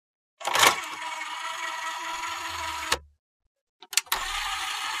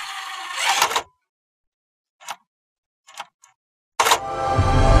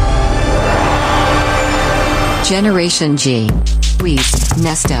Generation G. Weez,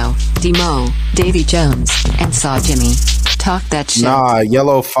 Nesto, Demo, Davy Jones, and Saw Jimmy. Talk that shit. Nah,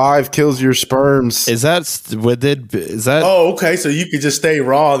 yellow 5 kills your sperms. Is that? Oh, okay. So you could just stay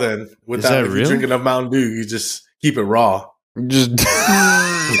raw then. Without if real? you drink enough Mountain Dew, you just keep it raw. Just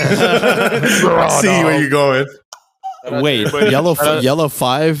I see where you're going. Wait, yellow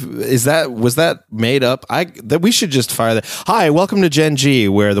 5 was that made up? That we should just fire that. Hi, welcome to Gen G,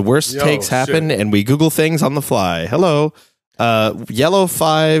 where the worst takes happen and we Google things on the fly. Hello. Yellow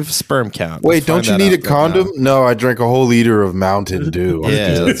 5 sperm count. Wait, don't you need a condom? No, I drank a whole liter of Mountain Dew.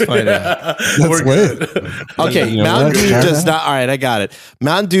 Yeah, let's find out. We're good. Okay, Mountain Dew does not. All right, I got it.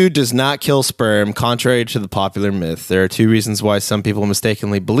 Mountain Dew does not kill sperm, contrary to the popular myth. There are two reasons why some people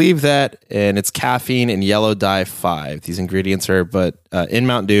mistakenly believe that, and it's caffeine and yellow dye 5. These ingredients are in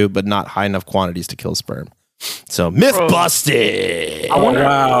Mountain Dew, but not high enough quantities to kill sperm. So myth busted. I wonder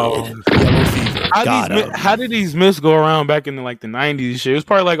How did these myths go around back in the 90s? Shit, it was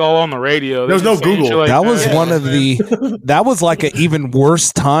probably all on the radio. There was no Google. That was one of the. That was like an even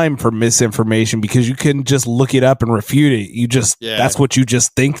worse time for misinformation because you couldn't just look it up and refute it. You just that's what you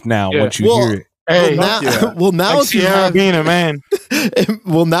just think now once you hear it. Hey, now if you have being a man.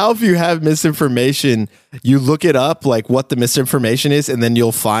 Now if you have misinformation, you look it up what the misinformation is, and then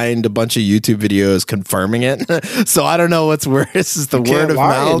you'll find a bunch of YouTube videos confirming it. So I don't know what's worse, is the word of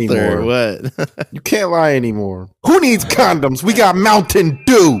mouth anymore. Or what? You can't lie anymore. Who needs condoms? We got Mountain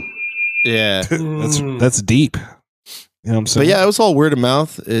Dew. Yeah, that's deep. You know what I'm saying? But yeah, it was all word of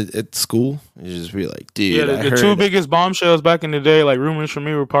mouth at school. You just be like, dude. Yeah, the two biggest bombshells back in the day, rumors from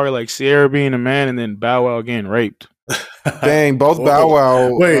me, were probably Sierra being a man and then Bow Wow getting raped. Dang, both Bow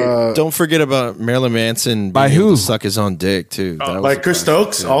Wow. Wait, don't forget about Marilyn Manson being able to suck his own dick too. Chris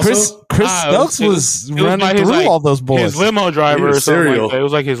Stokes also. Chris Stokes was running through all those boys. His limo driver or something like that. It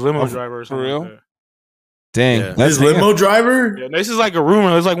was his limo driver or something. For real? Like that. Dang, his limo driver. Yeah, this is a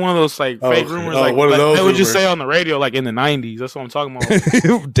rumor. It's one of those fake rumors. One of those they would just say on the radio, in the 90s. That's what I'm talking about.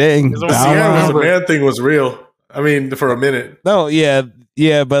 Dang, the Sierra was a man thing was real. I mean, for a minute. No, yeah,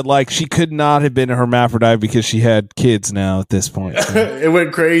 but she could not have been a hermaphrodite because she had kids now at this point. So. It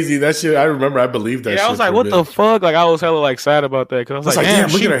went crazy. That shit. I remember. I believed that. Yeah, I was what the fuck? I was hella sad about that because I was damn,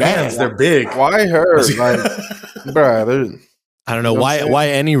 look at her hands. They're big. Why her? Bruh, I don't know why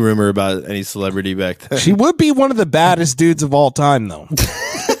any rumor about any celebrity back then. She would be one of the baddest dudes of all time, though.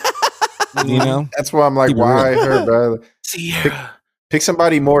 You know, that's why I'm why her, bro? Pick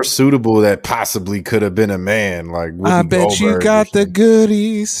somebody more suitable that possibly could have been a man. I bet you got the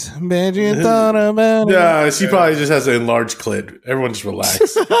goodies. Bet you thought about it. Yeah, she probably just has an enlarged clit. Everyone just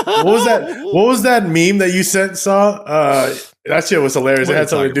relax. What was that meme that you sent? That shit was hilarious. It had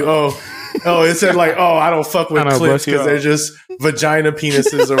something to do. Oh, it said I don't fuck with clits because they're just vagina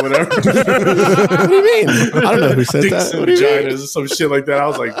penises or whatever. What do you mean? I don't know who said that. What vaginas or some shit like that. I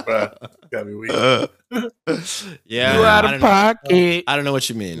was like, bruh, gotta be weird. Yeah, you out of pocket. I don't know what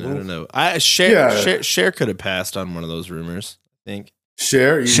you mean. I don't know. Cher could have passed on one of those rumors. I think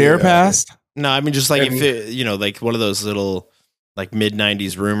Cher passed. No, I mean just if one of those little mid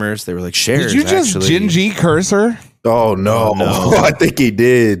 '90s rumors. They were like, Cher. Did you just Gen G curse her? Oh no. I think he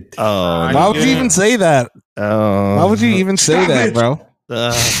did. Oh, why would you even say that? Oh, why would you even say that, bro?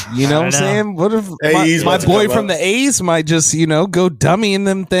 You know what I'm saying? What if my boy from the A's might just, go dummy in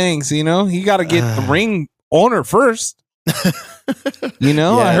them things, He got to get the ring on her first.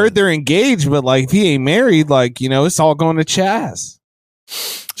 I heard they're engaged, but if he ain't married, it's all going to Chaz.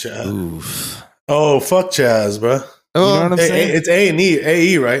 Oof. Oh, fuck Chaz, bro. You know what I'm saying? It's A&E.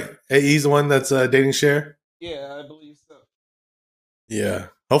 AE, right? AE's the one that's dating Cher? Yeah, I believe so. Yeah.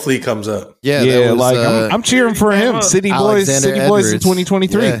 Hopefully he comes up. Yeah, I'm cheering for him. City Boys in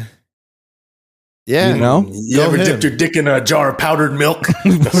 2023. Yeah. You ever dipped your dick in a jar of powdered milk?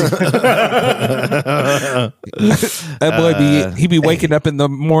 That boy he be waking up in the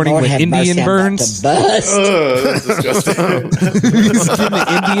morning with Indian burns. That's disgusting. He's getting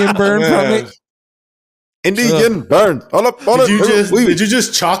the Indian burn from it. Indian burn. Did you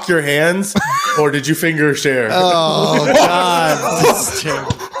just chalk your hands or did you finger Cher? Oh God. This is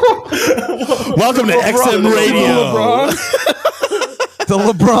terrible. Welcome to XM Radio. The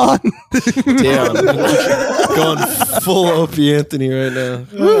LeBron. Damn. Going full Opie Anthony right now.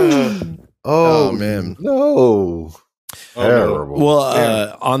 Oh man. No. Terrible. Well,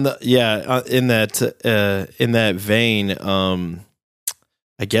 in that vein,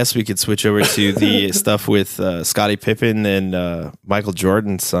 I guess we could switch over to the stuff with Scottie Pippen and Michael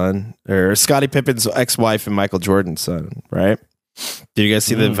Jordan's son, or Scottie Pippen's ex-wife and Michael Jordan's son, right? Did you guys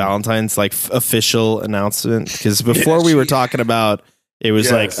see the Valentine's official announcement? Because before we were talking about it was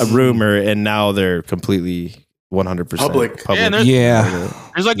a rumor, and now they're completely 100% public. Yeah,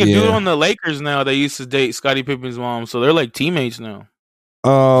 there's like a dude on the Lakers now that used to date Scottie Pippen's mom, so they're like teammates now.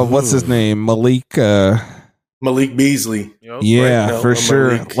 What's his name? Malik Beasley. Yeah, right? For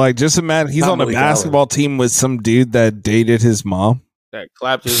sure. Malik. Like, just imagine he's on a basketball team with some dude that dated his mom. That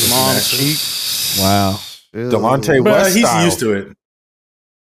clapped his mom's cheek. Wow. Delonte West he's style. used to it.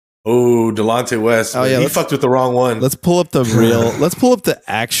 Oh, Delonte West. Oh, yeah, he fucked with the wrong one. Let's pull up the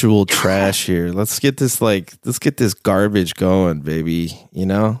actual trash here. Let's get this garbage going, baby. You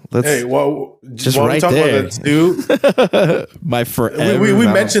know? Just right there. About that, my forever. We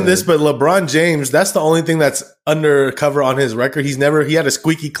mentioned this, but LeBron James, that's the only thing that's undercover on his record. He had a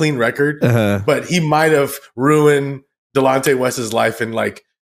squeaky clean record, but he might have ruined Delonte West's life and like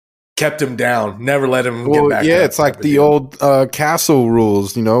kept him down, never let him get back. Yeah, it's like the old castle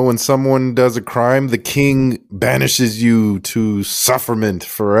rules. You know, when someone does a crime, the king banishes you to sufferment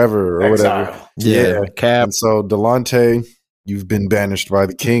forever or whatever. Yeah, Cap. And so Delonte, you've been banished by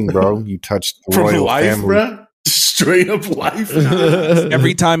the king, bro. You touched the royal family. Bro? Straight up life.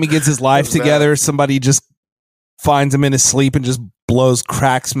 Every time he gets his life together, somebody just finds him in his sleep and just blows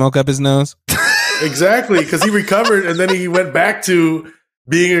crack smoke up his nose. Exactly, because he recovered and then he went back to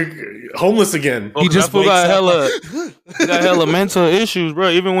being homeless again. He just got hella mental issues, bro.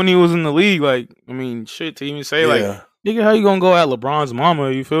 Even when he was in the league, like, I mean, shit to even say, like, nigga, how you gonna go at LeBron's mama?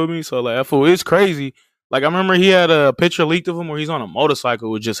 You feel me? So like, that fool is crazy. Like, I remember he had a picture leaked of him where he's on a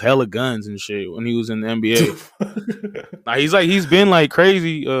motorcycle with just hella guns and shit when he was in the NBA. Like, he's been like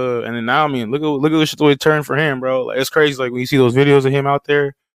crazy, and then now, I mean, look at the way it turned for him, bro. Like, it's crazy. Like when you see those videos of him out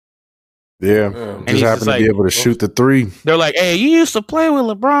there. Yeah, and just happened to be able to shoot the three. They're like, "Hey, you used to play with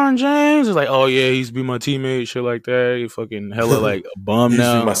LeBron James." It's like, "Oh yeah, he used to be my teammate." Shit like that. You fucking hella like a bum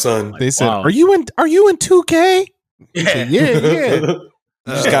now. My son. Like, they said, wow. "Are you in 2K?" Yeah. You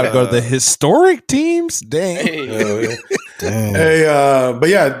just got to go to the historic teams. Dang. Dang. Hey, but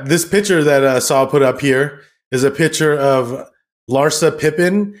yeah, this picture that Saul put up here is a picture of Larsa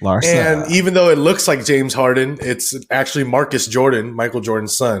Pippen. And even though it looks like James Harden, it's actually Marcus Jordan, Michael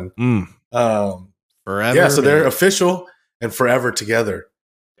Jordan's son. Forever. Yeah, so they're official and forever together.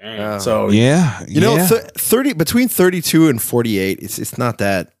 So yeah, you know, 30 between 32 and 48. It's not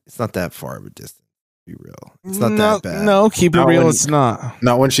that far of a distance. To be real, it's not that bad. No, keep it real. It's not.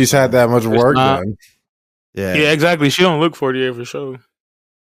 Not when she's had that much work done. Yeah, exactly. She don't look 48 for sure.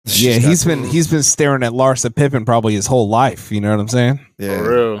 Yeah, he's been staring at Larsa Pippen probably his whole life. You know what I'm saying? Yeah, for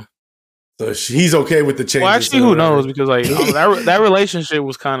real. So he's okay with the changes. Well, actually, who knows? Because like that relationship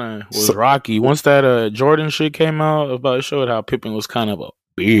was rocky. Once that Jordan shit came out, about it showed how Pippen was kind of a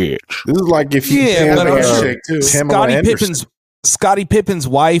bitch. This is like if you Scottie Pippen's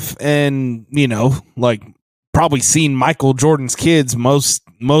wife, and you know, like probably seen Michael Jordan's kids most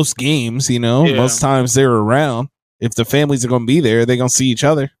games. You know, most times they're around. If the families are going to be there, they're going to see each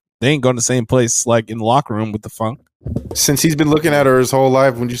other. They ain't going to the same place like in the locker room with the funk. Since he's been looking at her his whole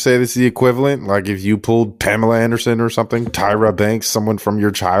life, would you say this is the equivalent? Like if you pulled Pamela Anderson or something, Tyra Banks, someone from your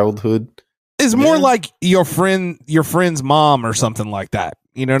childhood? It's more like your friend's mom or something like that.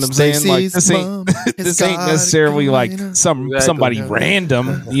 You know what I'm saying? Like this ain't necessarily like somebody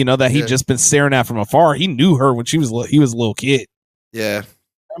random, you know, that he just been staring at from afar. He knew her when he was a little kid. Yeah.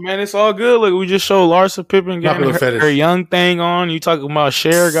 Man, it's all good. Look, we just showed Larsa Pippen getting her young thing on. You talking about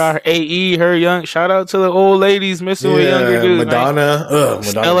Cher got her AE, her young. Shout out to the old ladies missing with younger dudes. Madonna.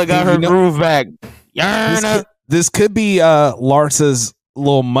 Stella got her groove back. This could be Larsa's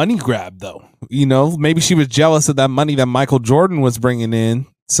little money grab, though. You know, maybe she was jealous of that money that Michael Jordan was bringing in,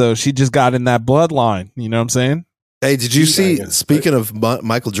 so she just got in that bloodline. You know what I'm saying? Hey, did you see? Speaking of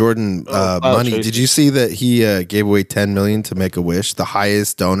Michael Jordan money, did you see that he gave away $10 million to Make a Wish, the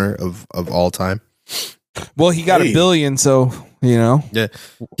highest donor of all time? Well, he got $1 billion, so you know. Yeah,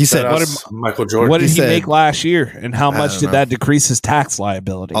 he said, Michael Jordan. What did he make last year, and how much did that decrease his tax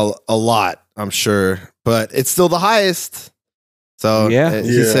liability? A lot, I'm sure, but it's still the highest. So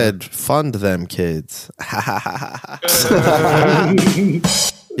he said, "Fund them kids."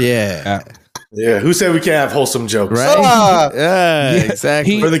 Yeah. Yeah, who said we can't have wholesome jokes? Right? Yeah,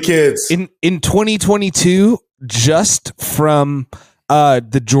 exactly. For the kids. In 2022, just from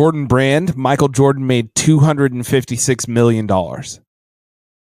the Jordan brand, Michael Jordan made $256 million.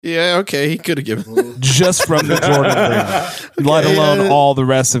 Yeah, okay, he could have given just from the Jordan brand, let alone all the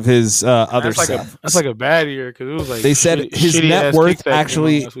rest of his other stuff. That's like a bad year because it was like they said his net worth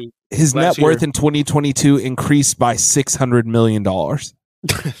in 2022 increased by $600 million.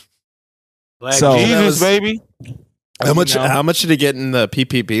 Black Jesus, baby. How much did he get in the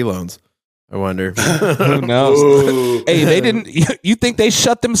PPP loans? I wonder. Who knows? Ooh. Hey, they didn't. You think they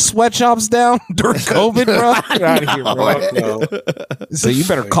shut them sweatshops down during COVID, bro? Get out of here, bro. No. So you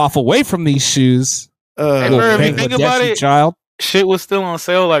better cough away from these shoes. Hey, bro, if you think about Bangladeshi it, child. shit was still on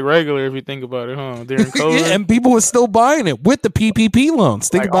sale like regular. If you think about it, huh? During COVID, Yeah, and people were still buying it with the PPP loans.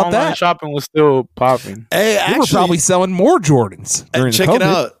 Think like, about online that. shopping was still popping. Hey, They were actually, probably selling more Jordans during check the COVID. it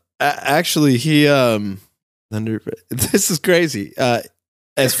out. Actually, he this is crazy.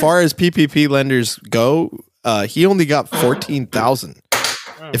 As far as PPP lenders go, he only got 14,000.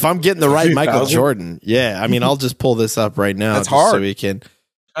 If I'm getting the right Michael 14,000? Jordan, yeah. I mean, I'll just pull this up right now. That's just hard. so we can.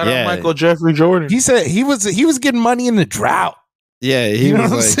 Shout Yeah. out Michael Jeffrey Jordan. He said he was getting money in the drought. Yeah, he You know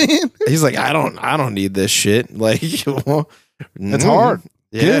what I'm was like, saying? he's like, I don't need this shit. Like, That's hard.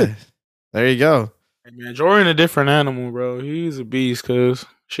 Yeah, Good. there you go. Hey, man, Jordan a different animal, bro. He's a beast, cause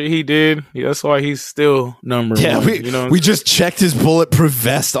shit he did. Yeah, that's why he's still number Yeah, one. we just checked his bulletproof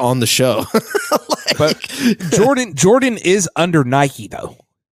vest on the show. But Jordan is under Nike though.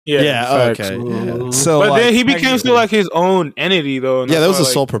 Yeah, facts. okay, yeah. So, But like, then he became still like his own entity, though. and Yeah, that that's was a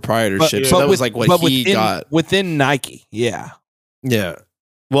why, sole proprietorship. But- so that but was like what he within, got. within Nike. Yeah. Yeah.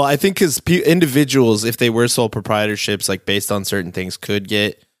 Well, I think because individuals, if they were sole proprietorships, like based on certain things, could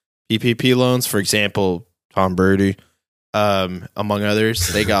get PPP loans. For example, Tom Brady, among others,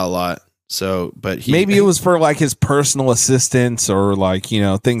 they got a lot. So, but Maybe it was for like his personal assistants or like,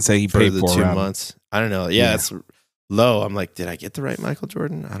 things that he for paid the for 2 around. months. I don't know. Yeah, it's low. I'm like, did I get the right Michael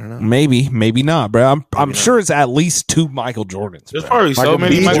Jordan? I don't know. Maybe not, bro. I'm not. sure it's at least 2 Michael Jordans. There's bro. probably so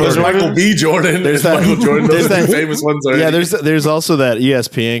many B. Michael Jordan. Jordans. Michael B. Jordan. There's There's that- Michael Jordan. there's Those are that- the famous ones already. Yeah, there's also that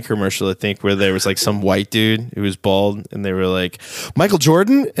ESPN commercial, I think, where there was like some white dude who was bald and they were like, Michael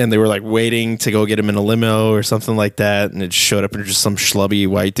Jordan? And they were like waiting to go get him in a limo or something like that. And it showed up and just some schlubby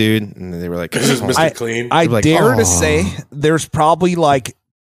white dude. And they were like, This is oh. Mr. Clean. I Like, dare oh. to say there's probably like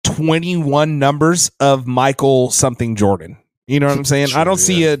 21 numbers of Michael something Jordan. You know what I'm saying? I don't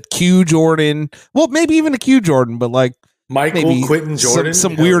see a Q Jordan. Well, maybe even a Q Jordan, but like Michael maybe Quentin Jordan.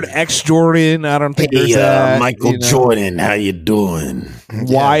 some weird X Jordan. I don't think there's that. Michael Jordan, how you doing?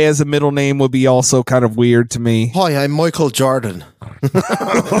 Y as a middle name would be also kind of weird to me. Hi, I'm Michael Jordan.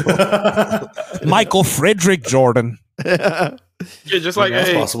 Michael Frederick Jordan. Yeah, just like, That's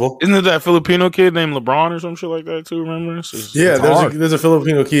hey, possible. isn't it that Filipino kid named LeBron or some shit like that too? Remember? It's just- Yeah, It's hard. there's a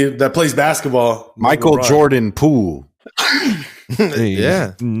Filipino kid that plays basketball. Michael LeBron. Jordan Poole.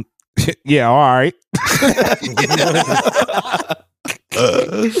 Yeah. Yeah, all right.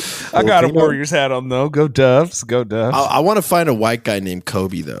 I got a Warriors hat on though. Go Doves. Go Doves. I want to find a white guy named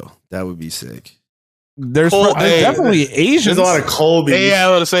Kobe, though. That would be sick. There's Hey, definitely Asians. There's a lot of Colby. Yeah,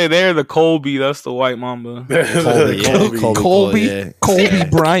 I was to say they're the Colby. That's the white mamba. Colby, yeah. Colby. Colby, yeah. Colby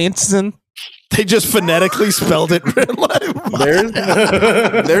Bryantson. They just phonetically spelled it.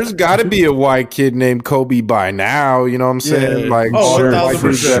 There's got to be a white kid named Kobe by now. You know what I'm saying? Yeah. Like, Oh, sure, 1000%. white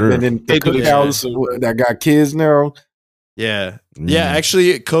dudes that been in the They do the cookouts that got kids now. Yeah. Yeah,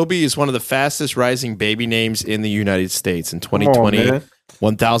 actually, Kobe is one of the fastest rising baby names in the United States. In 2020, man.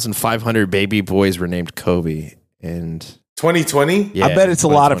 1,500 baby boys were named Kobe. And 2020? yeah, I bet it's a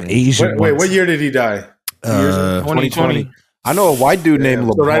lot of 2020. Asian. Wait, ones. what year did he die? 2020. I know a white dude named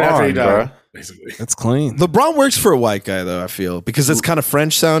So LeBron, right after he died, bro. basically. That's clean. LeBron works for a white guy, though, I feel, because it's kind of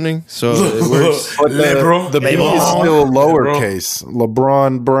French sounding. So it works. But the B is still lowercase.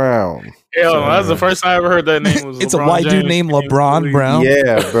 LeBron Brown. Hell, that's the first time I ever heard that name. Was It's a LeBron white dude James. named LeBron Brown.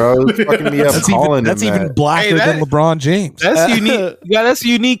 Yeah, bro. It's fucking me up calling That's him even that. blacker Hey, than LeBron James. That's unique. Yeah, that's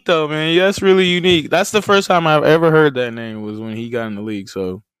unique though, man. Yeah, that's really unique. That's the first time I've ever heard that name was when he got in the league.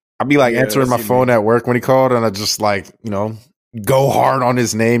 So I'd be like Yeah, answering my that's phone at work when he called, and I just like, go hard on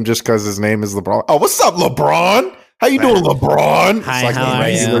his name just because his name is LeBron. Oh, what's up, LeBron? How you doing, LeBron? It's Hi, like how a are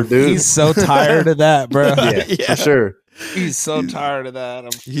regular you? dude. He's so tired of that, bro. yeah, Yeah. for sure. He's so tired of that.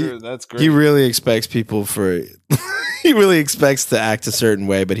 I'm sure that's great. He really expects people he really expects to act a certain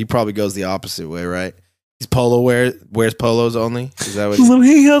way, but he probably goes the opposite way, right? He's wears polos only. Is that what He's like,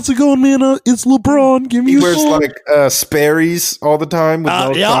 hey, how's it going, man? It's LeBron. Give me He a wears shot. like Sperry's all the time with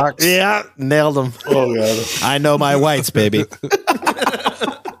no socks. yeah, nailed him. Oh, God. I know my whites, baby.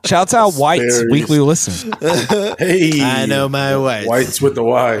 Shouts out White's Sperry's. weekly listen. Hey. I know my whites. Whites with the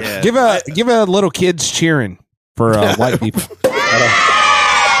Y. Yeah. Give a little kids cheering for white people.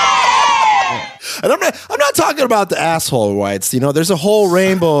 And I'm not talking about the asshole whites. There's a whole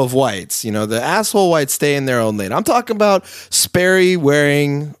rainbow of whites. The asshole whites stay in their own lane. I'm talking about Sperry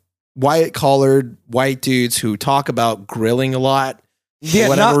wearing white collared white dudes who talk about grilling a lot. Yeah, for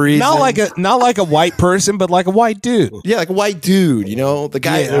whatever reason. not like a white person, but like a white dude. Yeah, like a white dude, the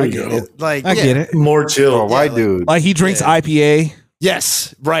guy. Yeah, I get it. Like, I get it. More chill. Oh, white dude. Like he drinks IPA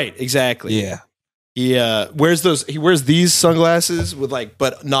Yes, right, exactly. Yeah. He wears these sunglasses with like,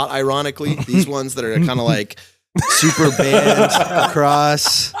 but not ironically, these ones that are kind of like super band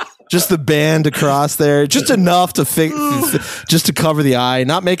across, just the band across there, just enough to just to cover the eye,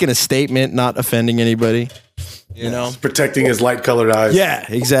 not making a statement, not offending anybody. You know, just protecting his light colored eyes. Yeah,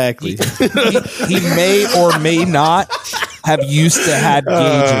 exactly. He may or may not have used to had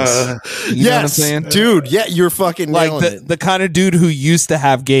gauges. You know what I'm saying? Dude, yeah, you're fucking like the kind of dude who used to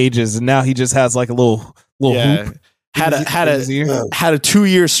have gauges and now he just has like a little hoop. Had a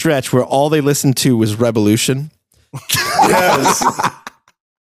 2-year stretch where all they listened to was Revolution. Yes.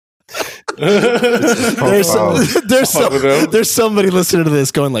 There's somebody listening to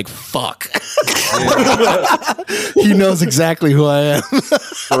this going like, fuck. He knows exactly who I am.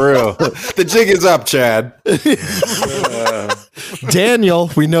 For real. The jig is up, Chad.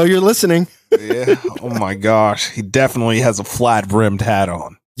 Daniel, we know you're listening. Yeah. Oh my gosh. He definitely has a flat brimmed hat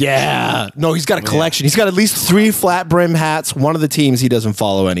on. Yeah. No, he's got a collection. He's got at least 3 flat brim hats. One of the teams he doesn't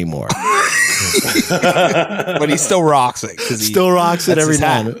follow anymore. But he still rocks it. Still rocks it every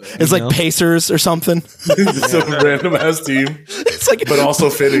time. It's like Pacers or something. Some random ass team. It's like, but also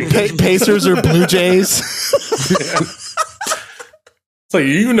fitting. Pacers or Blue Jays. It's like,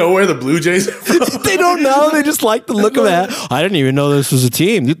 you know where the Blue Jays are from? They don't know. They just like the look of that. I didn't even know this was a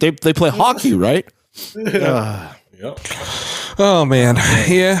team. They play hockey, right? Yep. Oh man,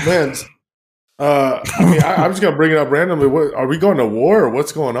 yeah, man. I mean, I'm just gonna bring it up randomly. What are we going to war or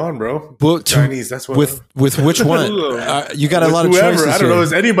what's going on, bro? Chinese. That's what. With which one? You got a lot of choices. I don't know.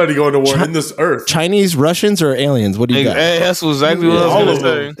 Is anybody going to war in this earth? Chinese, Russians, or aliens? What do you got? Hey, that's exactly what I was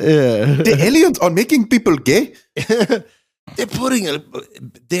going to say. Yeah. The aliens are making people gay. They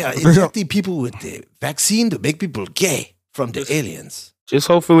are injecting people with the vaccine to make people gay from the aliens. Just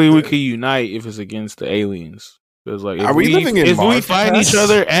hopefully we can unite if it's against the aliens. Because like, are we living in if Mars? we fight each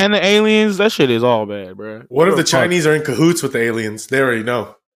other and the aliens, that shit is all bad, bro. What if the Chinese are in cahoots with the aliens? They already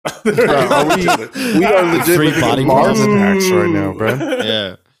know. We are legit living in Mars attacks right now, bro.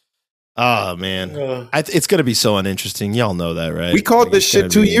 Yeah. Oh man, it's gonna be so uninteresting. Y'all know that, right? We called this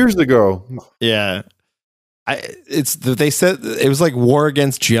shit 2 years ago. Yeah. They said it was like war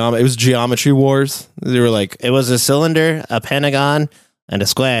against geometry. It was geometry wars. They were like, it was a cylinder, a pentagon, and a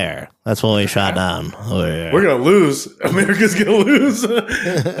square. That's what we shot down. We're gonna lose. America's gonna lose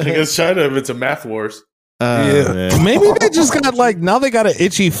against China if it's a math wars. Maybe they just got like, now they got an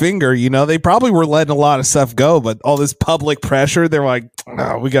itchy finger. You know, they probably were letting a lot of stuff go, but all this public pressure, they're like,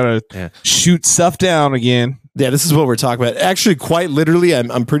 oh, we gotta shoot stuff down again. Yeah, this is what we're talking about. Actually, quite literally,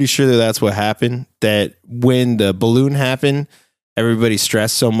 I'm pretty sure that's what happened. That when the balloon happened, everybody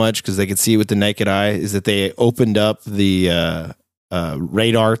stressed so much because they could see it with the naked eye, is that they opened up the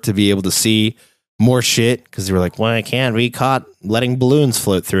radar to be able to see more shit because they were like, well, I can't be caught letting balloons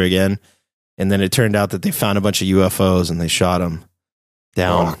float through again. And then it turned out that they found a bunch of UFOs and they shot them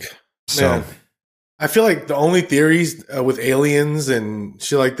down. So man. I feel like the only theories with aliens and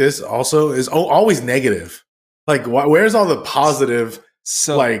shit like this also is always negative. Like, where's all the positive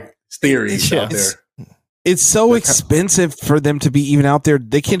theories out there? It's so expensive for them to be even out there.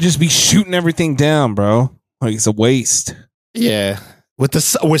 They can't just be shooting everything down, bro. Like, it's a waste. Yeah. With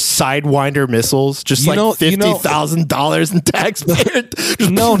Sidewinder missiles, just $50,000 in taxpayer.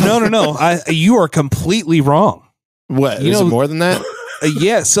 No. You are completely wrong. What? Is it more than that?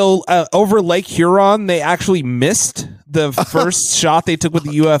 Yeah. So over Lake Huron, they actually missed the first shot they took with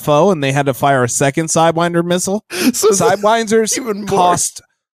the UFO, and they had to fire a second Sidewinder missile. So Sidewinders cost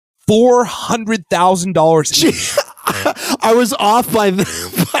 $400,000 each. I was off by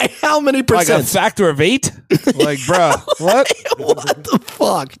how many percent? Like a factor of 8? Like, bro, what? What the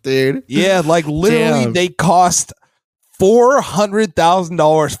fuck, dude? Yeah, like literally they cost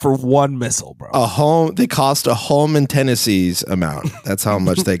 $400,000 for one missile, bro. They cost a home in Tennessee's amount. That's how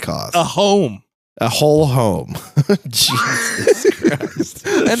much they cost. A home. A whole home. Jesus Christ.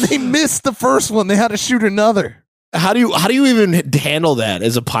 And they missed the first one. They had to shoot another. How do you even handle that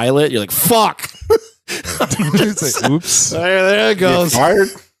as a pilot? You're like, fuck. Oops. There it goes. Fired.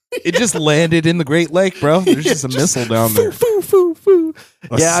 It just landed in the Great Lake, bro. There's just a missile down there. A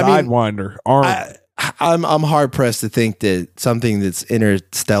Sidewinder. I'm hard pressed to think that something that's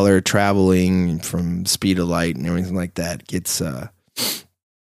interstellar traveling from speed of light and everything like that gets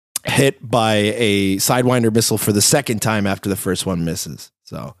hit by a Sidewinder missile for the second time after the first one misses.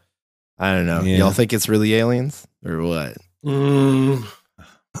 So I don't know. Y'all think it's really aliens or what?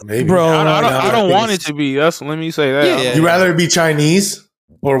 Maybe, bro. I don't want it to be. Let me say that. Yeah. You rather it be Chinese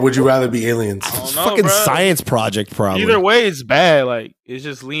or would you rather be aliens? It's a fucking science project, probably. Either way, it's bad. Like, it's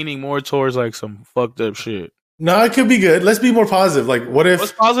just leaning more towards like some fucked up shit. No, it could be good. Let's be more positive. Like, what if?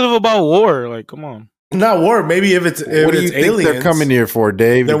 What's positive about war? Like, come on. Not war. Maybe if it's what do you think aliens, they're coming here for,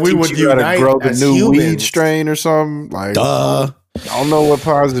 Dave? Then we would you how to unite grow the as new humans. weed strain or something. Like, I don't know what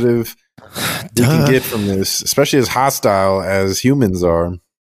positive we can get from this, especially as hostile as humans are.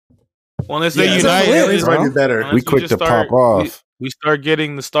 Well, unless they unite, aliens might be better. We quick to pop off. We start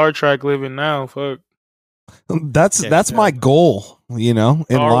getting the Star Trek living now. Fuck. That's my goal, in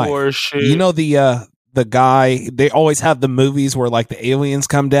Star life. Wars shit. You know the guy, they always have the movies where like the aliens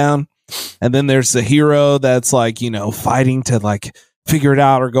come down and then there's the hero that's like, fighting to like figure it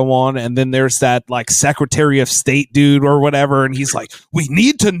out or go on, and then there's that like Secretary of State dude or whatever, and he's like, we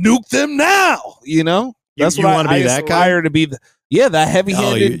need to nuke them now, That's you what want to be that guy? aspire to be that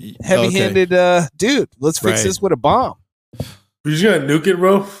heavy-handed dude. Let's fix this with a bomb. You're just gonna nuke it,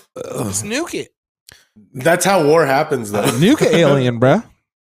 bro? Let's nuke it. That's how war happens, though. Nuke an alien, bro.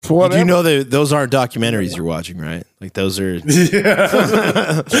 You know that those aren't documentaries you're watching, right? Like those are those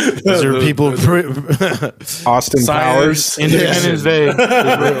are people Austin Powers, Independence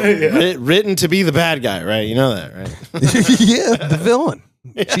Day, written to be the bad guy, right? You know that, right? Yeah, the villain,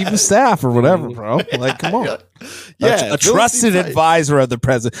 chief of staff or whatever, bro. Like, come on. Yeah, a trusted advisor of the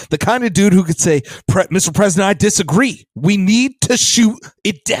president, the kind of dude who could say, "Mr. President, I disagree. We need to shoot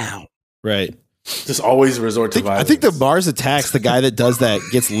it down." Right. Just always resort to violence. I think the Mars attacks, the guy that does that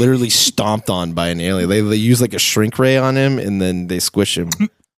gets literally stomped on by an alien. They use like a shrink ray on him and then they squish him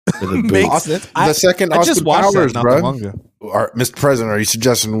with a boot. The second Austin Powers, bro. Mr. President, are you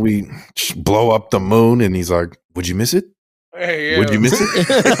suggesting we blow up the moon? And he's like, would you miss it? Hey, yeah. Would you miss it?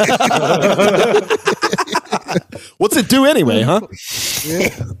 What's it do anyway, huh? Yeah,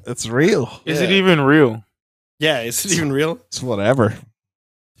 it's real. Is it even real? Yeah, is it even real? It's whatever.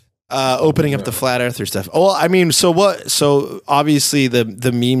 Opening up the flat earther stuff. Well, I mean, so what? So obviously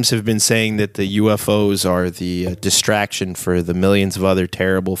the memes have been saying that the UFOs are the distraction for the millions of other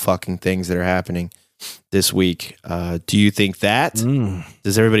terrible fucking things that are happening this week. Do you think that?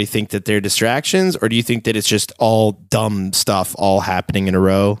 Does everybody think that they're distractions, or do you think that it's just all dumb stuff all happening in a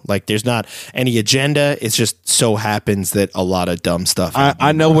row? Like there's not any agenda. It's just so happens that a lot of dumb stuff.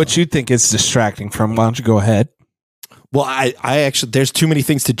 I know what you think it's distracting from. Why don't you go ahead? Well, I actually, there's too many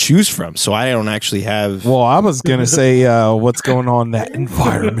things to choose from, so I don't actually have. Well, I was going to say what's going on, that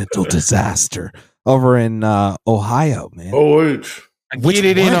environmental disaster over in Ohio, man. Get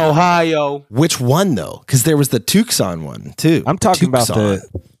it in Ohio. Which one, though? Because there was the Tucson one, too. I'm talking about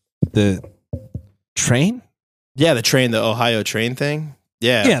the train? Yeah, the train, the Ohio train thing.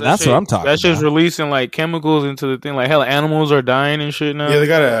 Yeah, that's what I'm talking about. That's just releasing like chemicals into the thing. Like hell, animals are dying and shit now. Yeah, they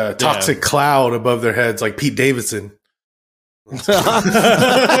got a toxic cloud above their heads, like Pete Davidson.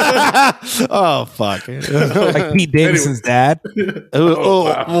 Oh fuck! Like Pete Davidson's dad. All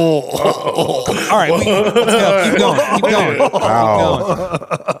right,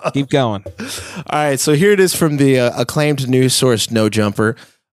 keep going. All right, so here it is from the acclaimed news source No Jumper.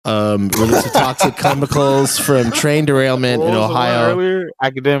 Release of toxic chemicals from train derailment in Ohio. Earlier,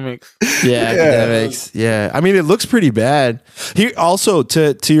 academics. Academics. Yeah, I mean it looks pretty bad. Here, also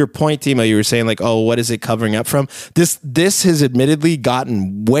to your point, Timo, you were saying like, oh, what is it covering up from? This has admittedly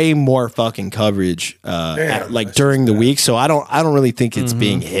gotten way more fucking coverage, during the week. So I don't really think it's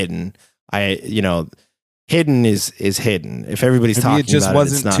being hidden. Hidden is hidden. If everybody's talking, it just about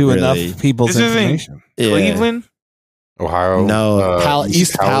wasn't it's not to really, enough people's information. Cleveland. Ohio, no,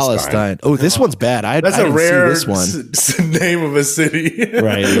 East Palestine. Oh, this one's bad. That's a rare this one. Name of a city,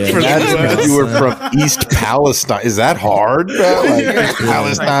 right? Yeah. That's because you were from East Palestine. Is that hard, bro? Like,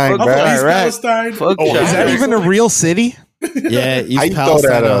 Palestine, bro. East Palestine. Is that even a real city? Yeah, East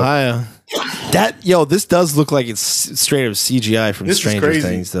Palestine, Ohio. This does look like it's straight up CGI from Stranger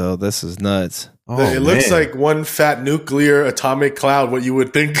Things, though. This is nuts. It looks like one fat nuclear atomic cloud. What you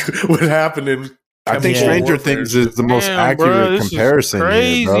would think would happen in. I think Stranger Things is the most accurate comparison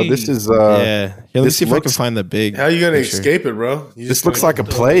here, bro. This is let's see if I can find the big. How are you gonna escape it, bro? This looks like a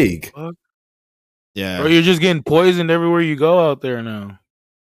plague. Yeah, bro, you're just getting poisoned everywhere you go out there now.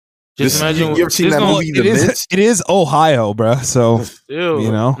 Imagine. You ever seen that movie? It is Ohio, bro. So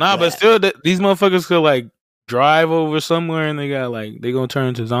still, but still, these motherfuckers could like drive over somewhere and they got like they gonna turn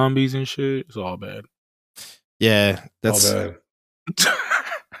into zombies and shit. It's all bad. Yeah, that's all bad.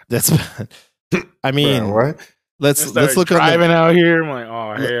 That's bad. I mean, what? Let's look driving out here. I'm like,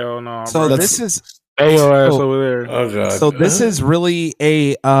 oh hell no. So bro. This is stay your ass over there. Oh god. So this is really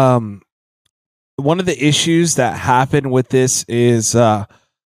a one of the issues that happened with this is there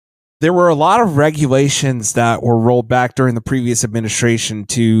were a lot of regulations that were rolled back during the previous administration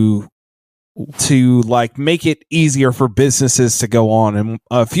to to like make it easier for businesses to go on. And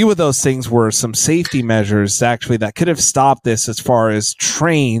a few of those things were some safety measures actually that could have stopped this, as far as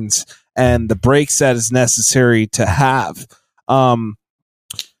trains and the brakes that is necessary to have.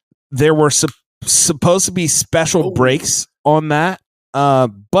 There were supposed to be special brakes on that.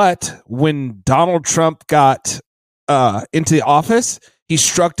 But when Donald Trump got into the office, he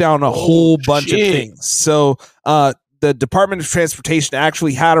struck down a whole bunch of things. So the Department of Transportation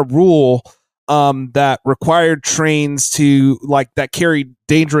actually had a rule that required trains to that carried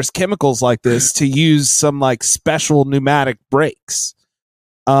dangerous chemicals like this to use some like special pneumatic brakes.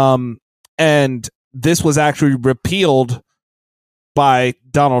 And this was actually repealed by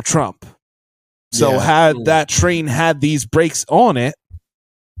Donald Trump. So had that train had these brakes on it,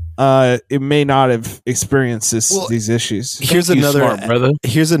 it may not have experienced these issues. Here's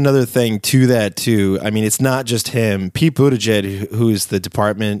another thing to that too. I mean, it's not just him. Pete Buttigieg, who's the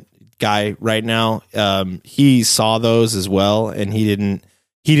department guy right now, he saw those as well, and he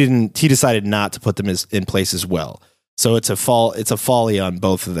decided not to put them in place as well. So it's a folly on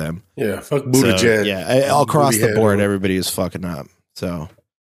both of them. Yeah, fuck Buttigieg. So, across the board, everybody is fucking up. So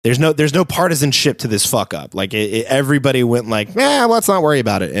there's no partisanship to this fuck up. Like everybody went like, let's not worry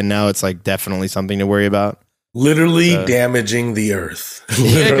about it, and now it's like definitely something to worry about. Literally damaging the earth.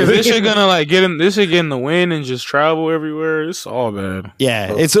 Yeah, because this shit gonna get in the wind and just travel everywhere. It's all bad.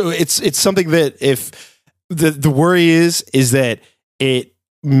 Yeah, it's something that if the worry is that it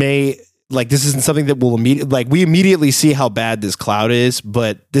may. Like, this isn't something that will we immediately see how bad this cloud is,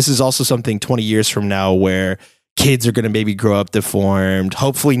 but this is also something 20 years from now where kids are going to maybe grow up deformed.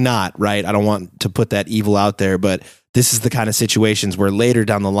 Hopefully not, right? I don't want to put that evil out there, but this is the kind of situations where later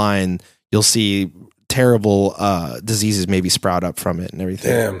down the line, you'll see terrible diseases maybe sprout up from it and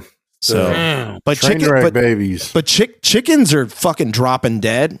everything. Damn. So, but babies. But chickens are fucking dropping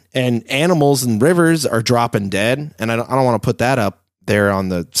dead, and animals and rivers are dropping dead. And I don't want to put that up there on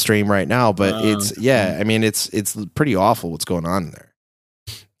the stream right now, but it's pretty awful what's going on there.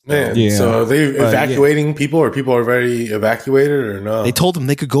 Man, so are they evacuating people, or people are already evacuated, or no? They told them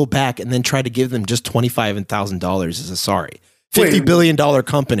they could go back and then try to give them just $25,000 as a sorry. $50 billion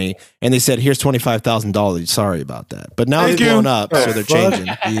company, and they said, here's $25,000. Sorry about that. But now it's blown up, so they're changing.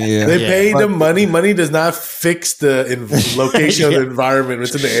 Yeah. They paid them money. Money does not fix the location of the environment.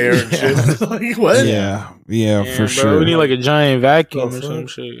 It's in the air and shit. Like, what? Yeah, for sure. We need like a giant vacuum or some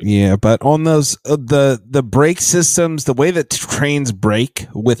shit. Yeah, but on those, the brake systems, the way that trains brake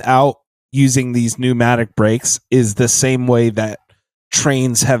without using these pneumatic brakes is the same way that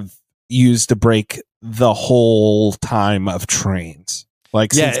trains have used to brake the whole time of trains.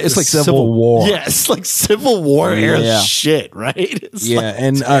 Like, it's like Civil War. Yeah, it's like Civil War era shit, right? It's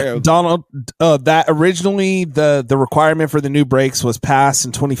Donald, that originally the requirement for the new brakes was passed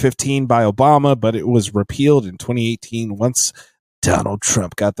in 2015 by Obama, but it was repealed in 2018 once Donald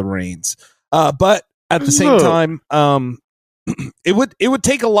Trump got the reins. But at the same time, it would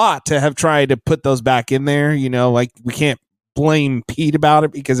take a lot to have tried to put those back in there. You know, like, we can't blame Pete about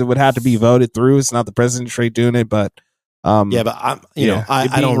it because it would have to be voted through. It's not the president straight doing it, but but I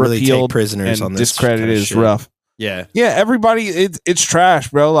don't really take prisoners on this. Discredit is shit. rough. Yeah, everybody, it's trash,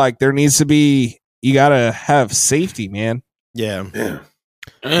 bro. Like, there needs to be, you gotta have safety, man. Yeah.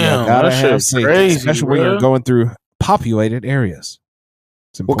 Gotta have safety, crazy, especially when you're going through populated areas.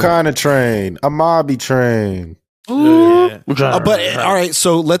 What kind of train? A mobby train. But all right,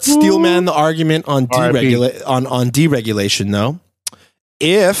 so let's steelman the argument on deregulation though.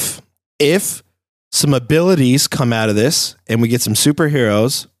 If some abilities come out of this and we get some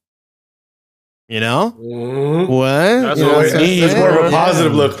superheroes, what? That's more of a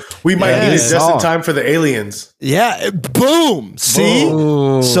positive look. We might need it just in time for the aliens. Yeah, boom. See?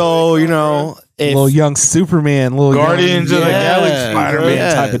 Ooh. So, little young Superman, little Guardians of the Galaxy,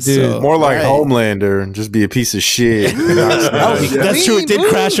 Spider-Man type of dude. So, more like Homelander and just be a piece of shit. That's true. It did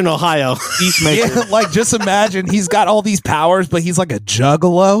crash in Ohio. Yeah, like, just imagine he's got all these powers, but he's like a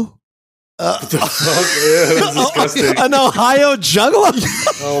juggalo. What the fuck? Yeah, that's disgusting. An Ohio juggalo?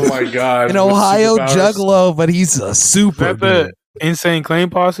 Oh my god. An Ohio juggalo, but he's a super dude. Insane Claim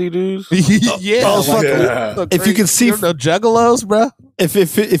Posse dudes. If you can see the juggalos, bro.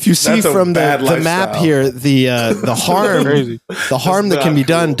 If you see from the map here, the harm that can be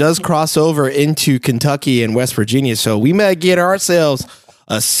done does cross over into Kentucky and West Virginia. So we might get ourselves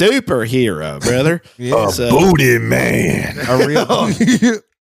a superhero, brother. Booty man.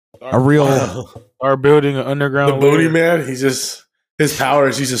 Are building an underground. The booty man. He's just. His power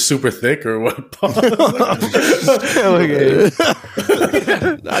is he's just super thick, or what? The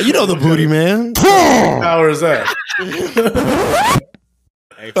booty man. What power is that?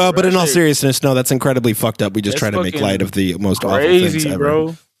 But in all seriousness, no, that's incredibly fucked up. We just try to make light of the most awful things ever.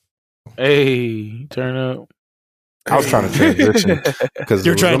 Bro. Hey, turn up. I was trying to transition because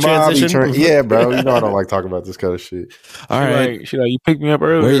you're trying to transition. Yeah, bro. You know I don't like talking about this kind of shit. All right, she like you picked me up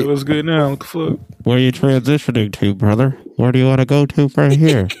earlier. What's good now? What the fuck? Where are you transitioning to, brother? Where do you want to go to from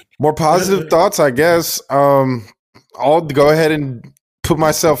here? More positive thoughts, I guess. I'll go ahead and put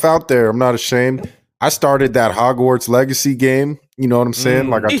myself out there. I'm not ashamed. I started that Hogwarts Legacy game. You know what I'm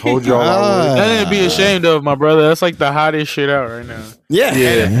saying? Like I told y'all, nothing to be ashamed of, my brother. That's like the hottest shit out right now. Yeah.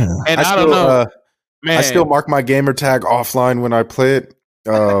 And I don't know. Man. I still mark my gamer tag offline when I play it.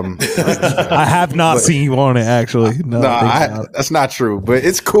 I have not seen you on it actually. No, that's not true. But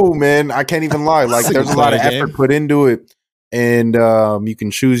it's cool, man. I can't even lie. Like there's a lot of effort put into it, and you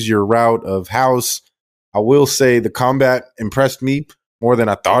can choose your route of house. I will say the combat impressed me more than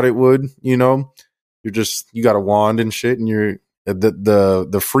I thought it would. You know, you got a wand and shit, and you're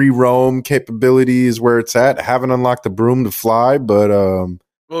the free roam capability is where it's at. I haven't unlocked the broom to fly, but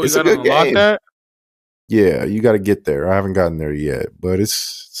it's a good game. That? Yeah, you got to get there. I haven't gotten there yet, but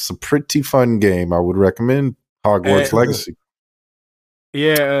it's a pretty fun game. I would recommend Hogwarts Legacy.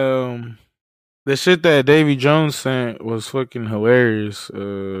 Yeah, the shit that Davy Jones sent was fucking hilarious.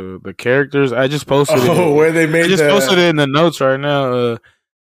 The characters, I just posted it. Where they made posted it in the notes right now.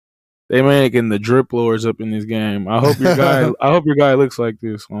 They making the drip lords up in this game. I hope your guy looks like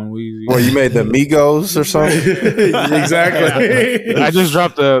this on Weezy. Well, you made the Migos or something? Exactly. I just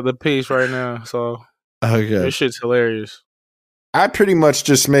dropped the piece right now, so. Okay. This shit's hilarious. I pretty much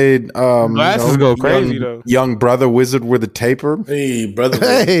just made glasses go crazy though. Young brother wizard with a taper. Hey, brother.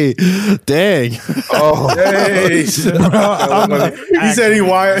 Hey, dang. Oh, hey. He said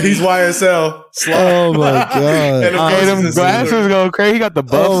he's YSL. Oh my god. And them glasses go crazy. He got the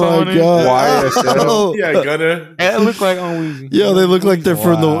buffs on it. YSL. Yeah, Gunner. And it look like on Weezy. Yeah, they look like they're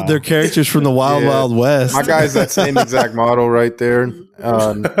from their characters from the Wild West. My guy's that same exact model right there.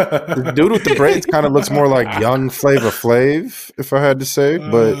 The dude with the braids kind of looks more like young Flavor Flav, if I had to say,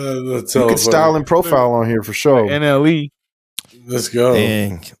 but you can style and profile on here for sure. NLE. Let's go.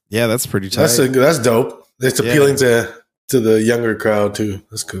 Dang. Yeah, that's pretty tight. That's dope. It's appealing to the younger crowd too.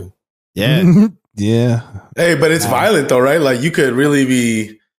 That's cool. Yeah. Yeah. Hey, but it's violent though, right? Like you could really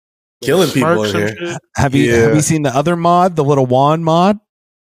be killing people in here. Have you seen the other mod, the little wand mod?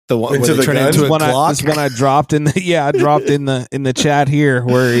 The one into the gun. This one I dropped in the in the chat here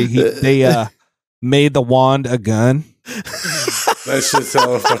where they made the wand a gun. That shit's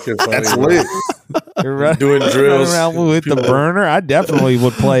so fucking funny. That's lit. Doing drills around with the burner. I definitely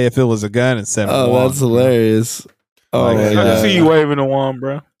would play if it was a gun instead of a wand. That's hilarious. Oh my God. I see you waving a wand,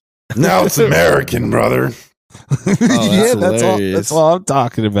 bro. Now it's American, brother. Yeah, that's all I'm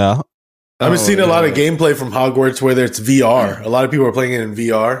talking about. I've been seeing a lot of gameplay from Hogwarts, whether it's VR. A lot of people are playing it in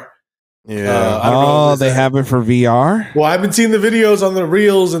VR. Yeah. They have it for VR? Well, I've been seeing the videos on the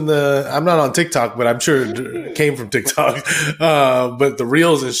reels and I'm not on TikTok, but I'm sure it came from TikTok. But the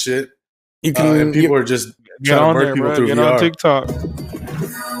reels and shit. You can and people are just trying to murder people through VR. On TikTok.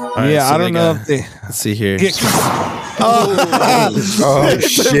 Right, so I don't know if they. Let's see here. Oh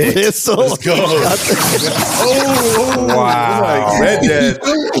shit! Let's go! Wow! Like Red Dead.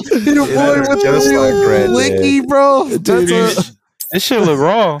 Your boy with the Licky, bro. This shit look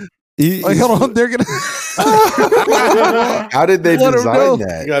raw. Like, hold on, they're gonna. How did they design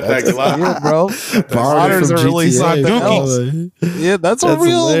that? You got that Glock, yeah, bro. Modders are really something else. Yeah, that's a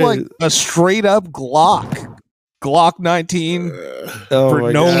real hilarious. Like a straight up Glock 19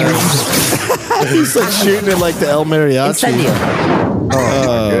 for no reason. He's like shooting it like the El Mariachi.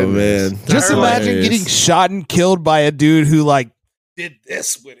 Oh man! Just imagine getting shot and killed by a dude who like did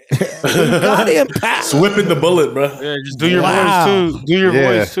this with it. Got him, whipping the bullet, bro. Yeah, just do your voice too. Do your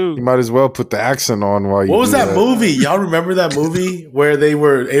voice too. You might as well put the accent on while you. What was that movie? Y'all remember that movie where they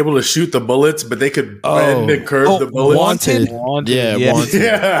were able to shoot the bullets, but they could bend and curve the bullets? Wanted. Yeah, Wanted.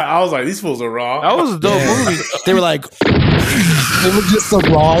 Yeah, I was like, these fools are wrong. That was a dope movie. They were like. They were just the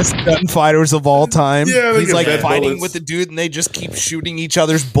rawest gunfighters of all time. Yeah, he's like fighting bullets with the dude, and they just keep shooting each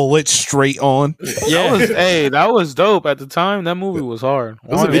other's bullets straight on. Yeah, that was dope at the time. That movie was hard.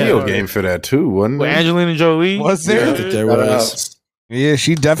 There was a video game for that too, wasn't with there? Angelina Jolie. Was there? Yeah, I think there was. Yeah,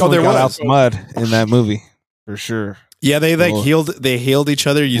 she definitely got out the mud in that movie for sure. Yeah, they healed each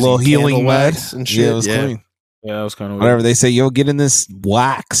other using little healing mud and shit. Yeah, it was clean. Yeah, that was kind of whatever weird. they say. You'll get in this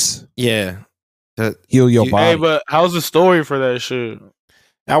wax. Yeah. Heal your body. Hey, but how's the story for that shit?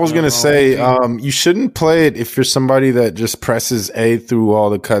 I was gonna say, you shouldn't play it if you're somebody that just presses A through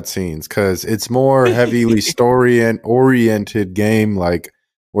all the cutscenes, because it's more heavily story and oriented game, like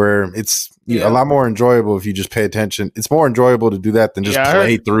where it's a lot more enjoyable if you just pay attention. It's more enjoyable to do that than just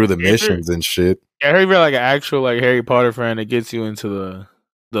play through the missions and shit. Yeah, I heard you're like an actual like Harry Potter fan that gets you into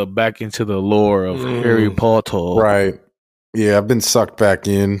the back into the lore of Harry Potter. Right. Yeah, I've been sucked back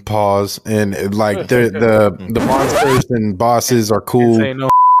in. Pause. And like the monsters and bosses are cool,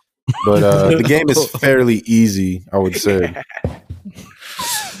 but the game is fairly easy, I would say.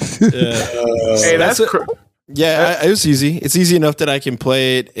 Hey, it was easy. It's easy enough that I can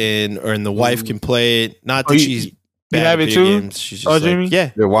play it, and the wife can play it. Not that she's bad at video games. She's just Jimmy?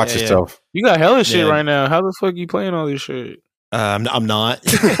 Yeah, watch yourself. You got hella shit right now. How the fuck you playing all this shit? I'm not.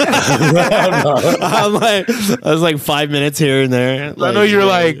 I was like 5 minutes here and there. I know you're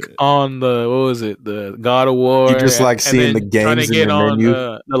like on the God of War. You just like seeing the games trying to get on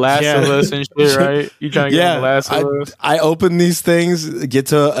the Last of Us and shit, right? You trying to get on the Last of Us? I open these things, get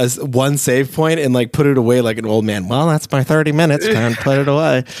to one save point, and like put it away like an old man. Well, that's my 30 minutes. Time to put it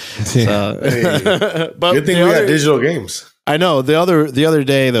away. So, but good thing we got digital games. I know the other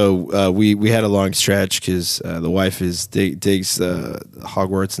day though we had a long stretch because the wife digs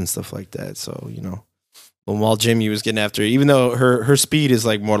Hogwarts and stuff like that. So while Jimmy was getting after it, even though her speed is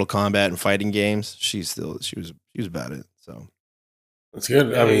like Mortal Kombat and fighting games, she was about it. So that's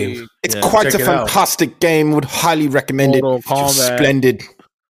good. I mean, it's quite a fantastic game. Would highly recommend it. Splendid.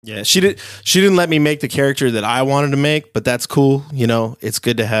 Yeah, she didn't let me make the character that I wanted to make, but that's cool. It's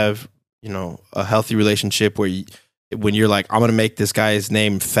good to have a healthy relationship where when you're like, I'm going to make this guy's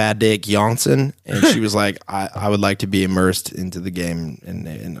name Fat Dick Johnson. And she was like, I would like to be immersed into the game. And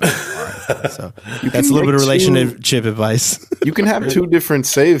all right. So that's a little bit of relationship advice. You can have 2 different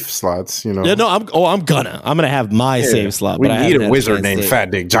save slots, Yeah, no, I'm gonna have my save slot. We need a wizard named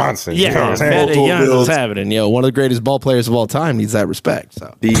Fat Dick Johnson. Yeah, Fat Dick Johnson's having it. One of the greatest ball players of all time needs that respect.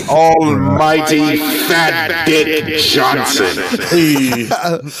 So the almighty Fat Dick Johnson.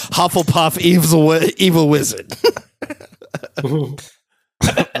 Hufflepuff evil wizard.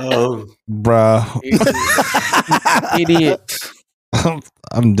 Bruh. Idiot.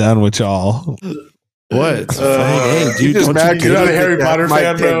 I'm done with y'all. What? Hey, dude, just mad you're not a Harry Potter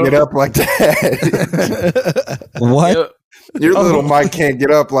fan, bro. Get up like that. What? Your little Mike can't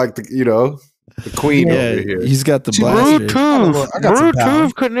get up like the queen over here. He's got the blaster.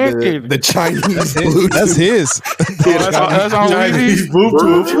 Bluetooth connected. The Chinese Bluetooth. That's his. That's all Chinese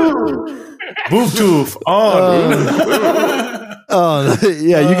Bluetooth. Bluetooth on.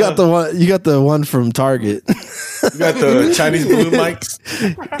 Yeah, you got the one. You got the one from Target. You got the Chinese blue mics.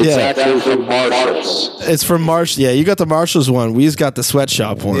 Yeah, it's from Marsh. Yeah, you got the Marshalls one. We just got the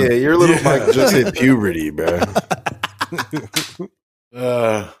sweatshop one. Yeah, your little mic just hit puberty, bro.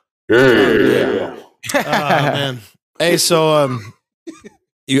 Man. Hey, so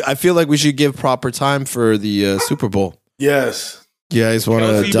I feel like we should give proper time for the Super Bowl. Yes. You guys want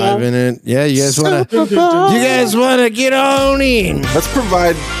to dive in it? Yeah, you guys want to get on in. Let's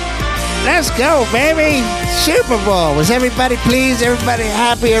go, baby. Super Bowl. Was everybody pleased? Everybody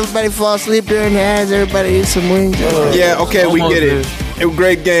happy? Everybody fall asleep during the hands? Everybody eat some wings? Yeah, okay, we get it. It was a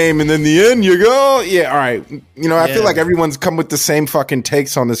great game, and then the end you go. Yeah, all right. I feel like everyone's come with the same fucking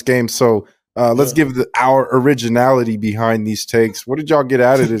takes on this game, so let's give our originality behind these takes. What did y'all get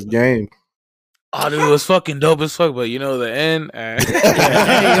out of this game? Oh, dude, it was fucking dope as fuck, but the end.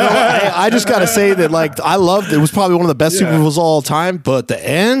 I just gotta say that, I loved it. It was probably one of the best Super Bowls of all time, but the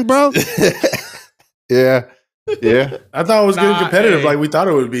end, bro. Yeah. I thought it was getting competitive, like we thought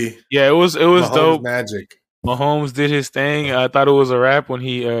it would be. Yeah, it was Mahomes dope. Magic. Mahomes did his thing. I thought it was a wrap when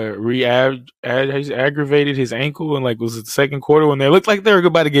he aggravated his ankle, and was the second quarter when they looked like they were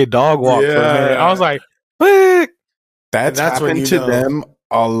about to get dog walked for a minute. I was like, "Fuck." That's happened to them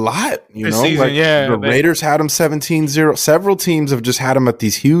a lot, season, the Raiders had them 17-0. Several teams have just had them at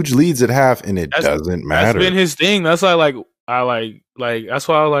these huge leads at half, and it doesn't matter. That's been his thing. That's why, that's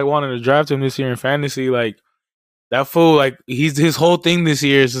why I wanted to draft him this year in fantasy. That fool, his whole thing this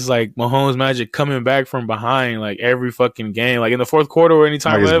year is just Mahomes Magic coming back from behind, every fucking game, in the fourth quarter or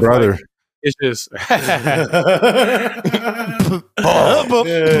anytime his left. Brother. It's just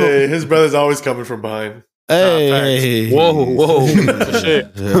His brother's always coming from behind. Hey! Whoa!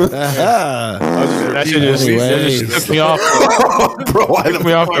 Shit! That shit just took me off. Took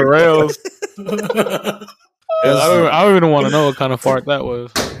me off the rails. I don't even want to know what kind of fart that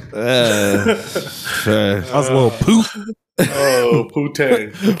was. That was a little poop. Oh,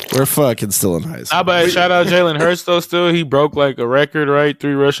 Poontang. We're fucking still in high school. But shout out Jalen Hurts though. Still, he broke a record, right?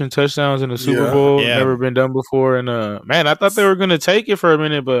 3 rushing touchdowns in the Super Bowl. Yeah. Never been done before. And man, I thought they were gonna take it for a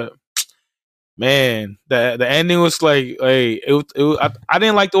minute, but man, the ending was I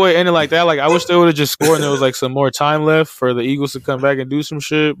didn't like the way it ended like that. I wish they would have just scored and there was some more time left for the Eagles to come back and do some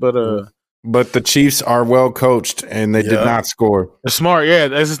shit. But But the Chiefs are well coached, and they did not score. They're smart, yeah.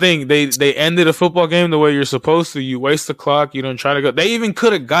 That's the thing. They ended a football game the way you're supposed to. You waste the clock. You don't try to go. They even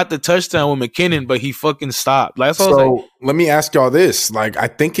could have got the touchdown with McKinnon, but he fucking stopped. So let me ask y'all this: like, I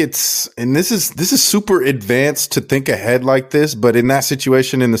think it's, and this is super advanced to think ahead like this, but in that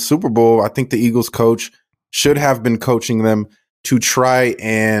situation in the Super Bowl, I think the Eagles coach should have been coaching them to try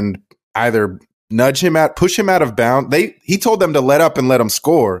and either push him out of bounds. He told them to let up and let him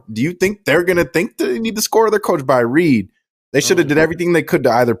score. Do you think they're going to think that they need to score? They're coached by Reed. They should have did everything they could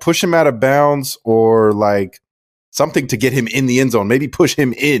to either push him out of bounds or like something to get him in the end zone. Maybe push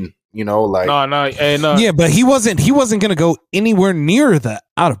him in, like. No. Yeah, but he wasn't going to go anywhere near the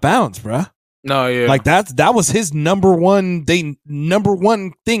out of bounds, bruh. No, yeah. Like that was his number one thing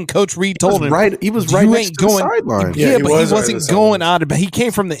Coach Reed told him. Right. He was right next to the sideline. Yeah, but he wasn't going out of, he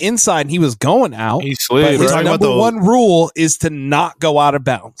came from the inside and he was going out. He slid. But his number one rule is to not go out of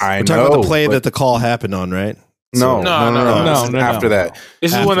bounds. We're talking about the play that the call happened on, right? No. After that.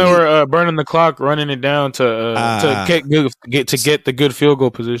 This is when they were burning the clock, running it down to get the good field goal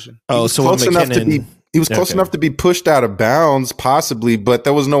position. Oh, so close enough to be. He was close enough to be pushed out of bounds, possibly, but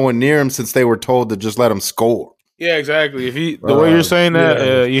there was no one near him since they were told to just let him score. Yeah, exactly. If the way you're saying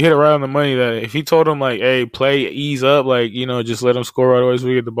that, you hit it right on the money. That if he told him like, "Hey, play, ease up, like just let him score right away so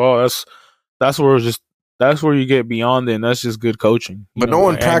we get the ball." That's where you get beyond it, and that's just good coaching. But no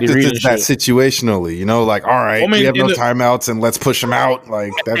one practices that situationally, like, all right, we have no timeouts and let's push them out.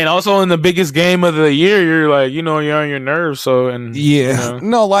 Like that. And also in the biggest game of the year, you're like, you're on your nerves. So,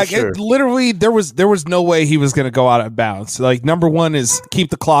 literally there was no way he was going to go out of bounds. Like, number one is keep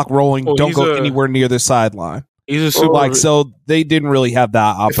the clock rolling. Don't go anywhere near the sideline. He's a super so they didn't really have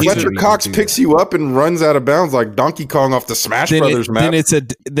that opportunity. If Fletcher Cox picks you up and runs out of bounds like Donkey Kong off the Smash Brothers map, then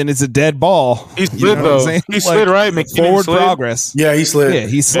it's a dead ball. He slid though. He slid right. McKinnon forward slid. Progress. Yeah, he slid. Yeah,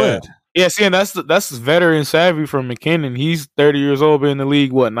 he slid. Yeah, see, and that's veteran savvy from McKinnon. He's 30 years old, been in the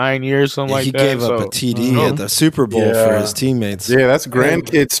league 9 years, something like that. He gave up a TD at the Super Bowl for his teammates. Yeah, that's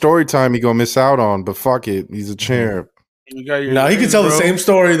grandkid story time. He gonna miss out on, but fuck it, he's a champ. He could tell the same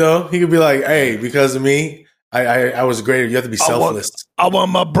story though. He could be like, "Hey, because of me, I was great. You have to be selfless. I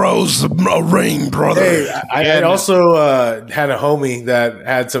want my bros a ring, brother." Hey, I also had a homie that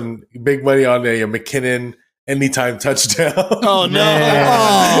had some big money on a McKinnon anytime touchdown. Oh no!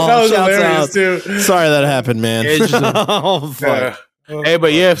 That was hilarious too. Sorry that happened, man. Oh fuck. Hey,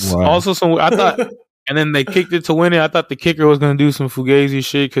 but yes, also I thought, and then they kicked it to win it. I thought the kicker was going to do some fugazi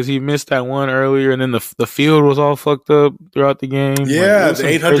shit because he missed that one earlier, and then the field was all fucked up throughout the game. Yeah, the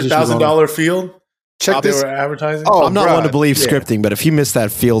 $800,000 field. Check this. They were advertising. Oh, I'm not one to believe scripting, but if he missed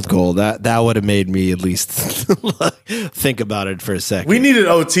that field goal, that would have made me at least think about it for a second. We needed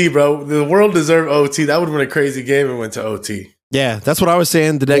OT, bro. The world deserved OT. That would have been a crazy game and went to OT. Yeah, that's what I was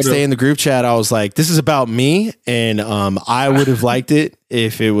saying the next day in the group chat. I was like, this is about me, and I would have liked it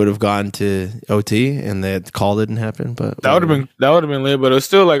if it would have gone to OT and the call didn't happen. But that would have been lit, but it was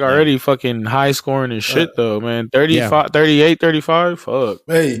still like already fucking high scoring and shit though, man. 35, 38, 35. Fuck.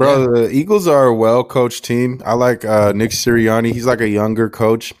 Hey, bro, the Eagles are a well coached team. I like Nick Sirianni. He's like a younger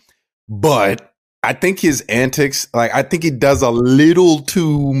coach, but I think his antics, I think he does a little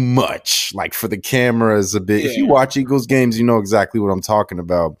too much, for the cameras a bit. Yeah. If you watch Eagles games, you know exactly what I'm talking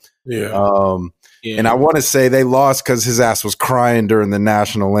about. Yeah. And I want to say they lost because his ass was crying during the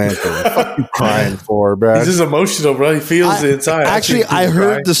national anthem. What the fuck you crying for, bro? He's just emotional, bro. He feels it inside. Actually, I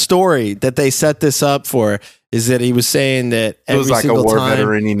heard the story that they set this up for. Is that he was saying that it was like a war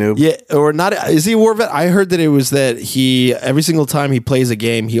veteran he knew? Yeah, or not? Is he a war vet? I heard that it was that he every single time he plays a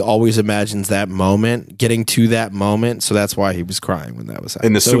game, he always imagines that moment, getting to that moment. So that's why he was crying when that was happening.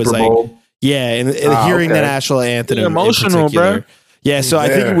 In the Super Bowl. Yeah, and hearing the national anthem, emotional, bro. Yeah, so I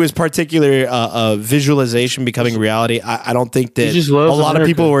think it was particular visualization becoming reality. I don't think that a lot of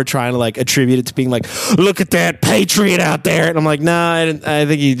people were trying to attribute it to being look at that patriot out there, and I'm like, nah, I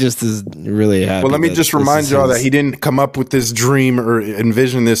think he just is really happy. Well, let me just remind y'all that he didn't come up with this dream or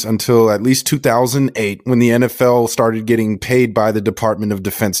envision this until at least 2008 when the NFL started getting paid by the Department of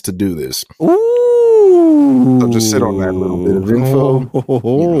Defense to do this. Ooh. So just sit on that little bit of info.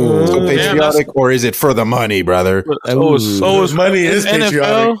 So patriotic, or is it for the money, brother? Money is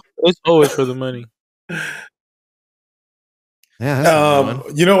patriotic. It's always for the money. Yeah.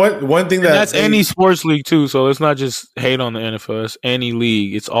 You know what? One thing that's any sports league too. So let's not just hate on the NFL. It's any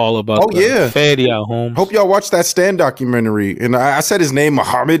league. It's all about fatty out home. Hope y'all watch that Stan documentary. And I said his name,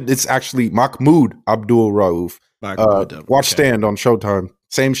 Muhammad. It's actually Mahmoud Abdul Rauf. Watch Stand on Showtime.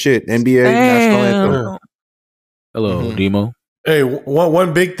 Same shit. NBA national anthem. Hello, Demo. Hey,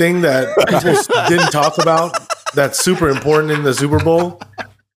 one big thing that people didn't talk about that's super important in the Super Bowl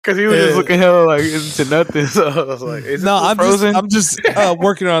Because he was just looking hella like into nothing. So I was like, no, I'm just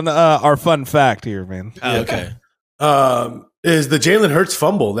working on our fun fact here, man. Okay. Is the Jalen Hurts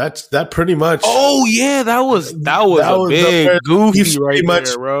fumble? That pretty much. Oh yeah, that was a big goofy right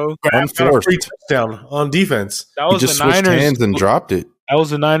there, bro. Unforced touchdown on defense. That was he just the Niners switched hands and dropped it. That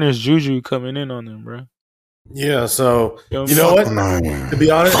was the Niners juju coming in on them, bro. Yeah, so you know what? To be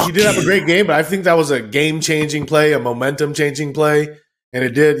honest, he did have a great game, but I think that was a game-changing play, a momentum-changing play. And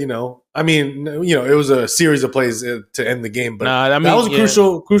it did, I mean, it was a series of plays to end the game, but that was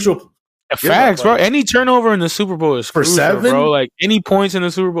a crucial. Facts, bro. Any turnover in the Super Bowl is crucial, for 7? Bro. Like any points in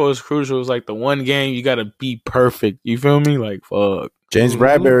the Super Bowl is crucial. It's like the one game you got to be perfect. You feel me? Like fuck. James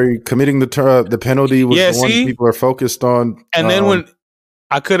Bradbury committing the penalty was the one people are focused on. And then when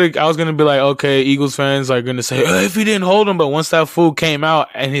I was gonna be like, okay, Eagles fans are gonna say, if he didn't hold him, but once that fool came out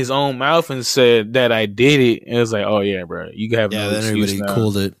and his own mouth and said that I did it, it was like, oh yeah, bro, you have no then excuse everybody now.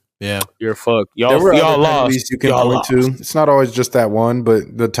 cooled it. Yeah, you're fucked. Y'all lost. You can point to. It's not always just that one,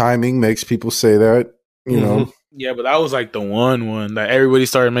 but the timing makes people say that. You know. Yeah, but that was like the one that everybody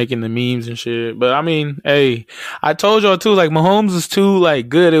started making the memes and shit. But I mean, hey, I told y'all too, like Mahomes is too like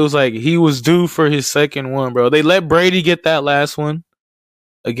good. It was like he was due for his second one, bro. They let Brady get that last one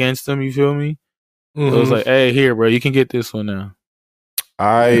against him. You feel me? It was like, hey, here, bro, you can get this one now.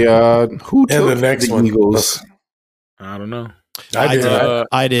 Who took the next one? Eagles? I don't know.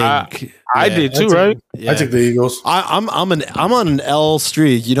 I did. I did too, right? I took the Eagles. I'm on an L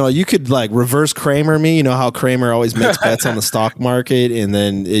streak. You could like reverse Kramer me. You know how Kramer always makes bets on the stock market, and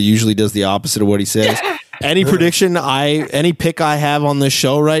then it usually does the opposite of what he says. Any prediction any pick I have on this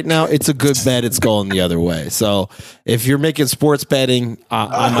show right now, it's a good bet. It's going the other way. So if you're making sports betting,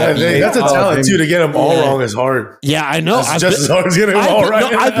 that's a talent too. To get them all wrong is hard. Yeah, I know. It's just as hard as getting them all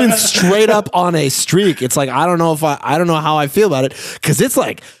right. No, I've been straight up on a streak. It's like I don't know how I feel about it because it's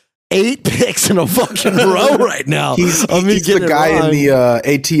like 8 picks in a fucking row right now. He's the guy in the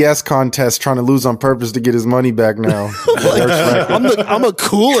ATS contest trying to lose on purpose to get his money back now. I'm a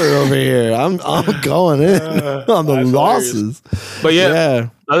cooler over here. I'm going in on the losses. But yeah.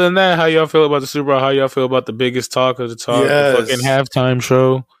 Other than that, how y'all feel about the Super Bowl? How y'all feel about the biggest talk of the talk? The fucking halftime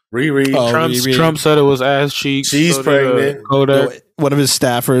show. Riri. Trump said it was ass cheeks. She's pregnant. Kodak. One of his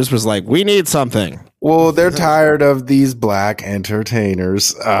staffers was like, "We need something." Well, they're tired of these black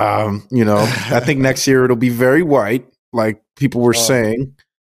entertainers. I think next year it'll be very white, like people were saying.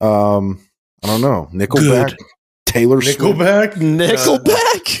 I don't know. Nickelback, Taylor Swift. Nickelback. They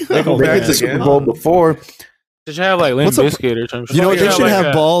did the Super Bowl before. They should have like Limp Bizkit or something. You know what? They should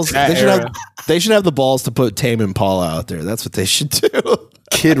have balls. They should have the balls to put Tame Impala out there. That's what they should do.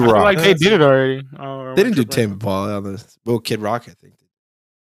 Kid Rock. I feel like they did it already. They didn't do Tame Impala on the Kid Rock, I think.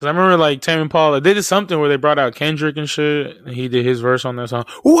 I remember like Tame Impala, they did something where they brought out Kendrick and shit, and he did his verse on that song.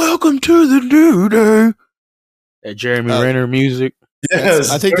 Welcome to the new day. That Jeremy Renner music. Yes,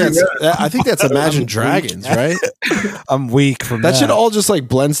 I think that's Imagine Dragons, right? I'm weak from that. That shit all just like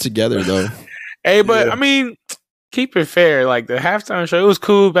blends together though. Hey, but I mean, keep it fair. Like the halftime show, it was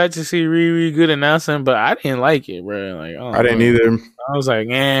cool. Back to see Riri, good announcing, but I didn't like it, bro. Like I didn't either. I was like,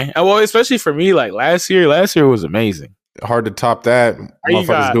 well, especially for me, like last year was amazing. Hard to top that.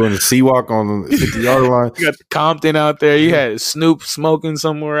 Motherfuckers doing the C-Walk on the 50-yard line. You got Compton out there. You had Snoop smoking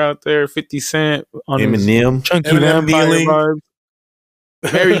somewhere out there. 50 Cent on Eminem. Chunky Vampire vibes.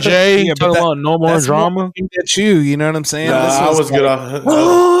 Mary J. talking about no more drama. That's you know what I'm saying? I was good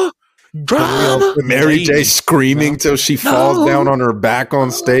off. Drama. Mary J screaming till she falls down on her back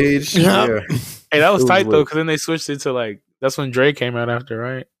on stage. Yeah. Hey, that was tight though, because then they switched it to like that's when Dre came out after,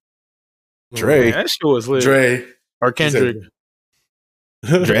 right? Dre. That shit was lit. Dre. Or Kendrick.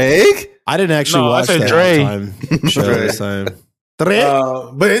 Drake? I didn't actually watch that Dre. But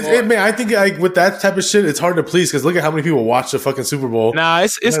I think like with that type of shit, it's hard to please because look at how many people watch the fucking Super Bowl. Nah,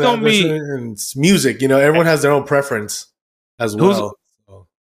 it's gonna be and it's music. Everyone has their own preference as well.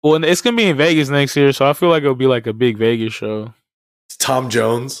 Well, it's gonna be in Vegas next year, so I feel like it'll be like a big Vegas show. It's Tom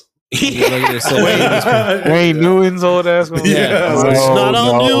Jones. Wayne Newton's old ass. Yeah, it's not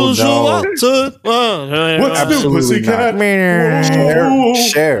unusual. What's new, pussycat?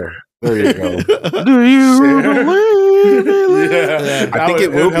 Share. There you go. Do you believe? Yeah, I think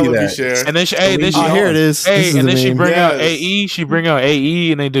it will be that. And then here it is. Hey, and then she bring out AE. She bring out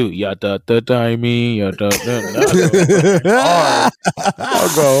AE, and they do yada da da me yada da.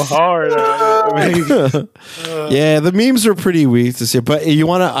 I'll go hard. Yeah, the memes are pretty weak to see. But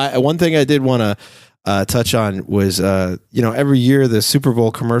one thing I did want to touch on was, every year the Super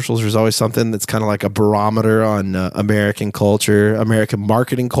Bowl commercials, there's always something that's kind of like a barometer on American culture, American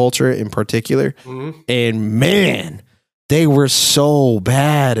marketing culture in particular. Mm-hmm. And man, They were so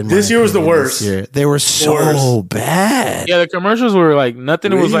bad. This year was the worst. They were so bad. Yeah, the commercials were like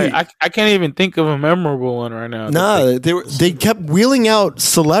nothing. It was like I can't even think of a memorable one right now. No, they kept wheeling out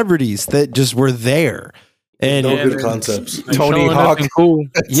celebrities that just were there. And no good concepts. Tony Hawk, cool.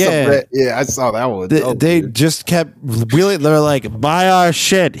 Yeah, I saw that one. They just kept wheeling. They're like, buy our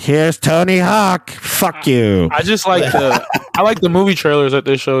shit. Here's Tony Hawk. Fuck you. I just like I like the movie trailers that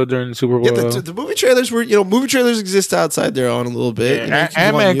they showed during the Super Bowl. Yeah, the movie trailers were, movie trailers exist outside their own a little bit. Yeah,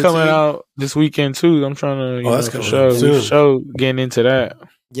 Ant-Man coming out this weekend too. I'm trying to show getting into that.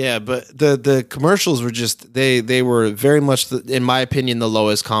 Yeah, but the commercials were just they were very much, in my opinion, the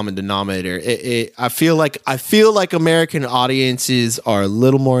lowest common denominator. I feel like American audiences are a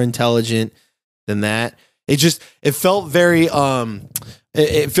little more intelligent than that. It felt very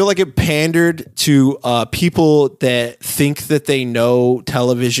it felt like it pandered to people that think that they know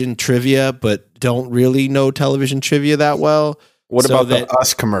television trivia but don't really know television trivia that well. What about the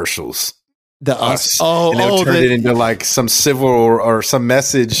Us commercials? The Us. And they'll turn it into like some civil or some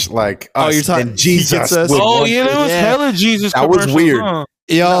message like Us you're talking and Jesus. There was hella Jesus. That was weird. Huh?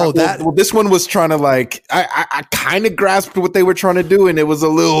 Yo, this one was trying to like I kind of grasped what they were trying to do, and it was a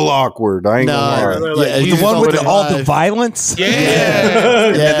little awkward. I ain't gonna lie. The one with all the violence.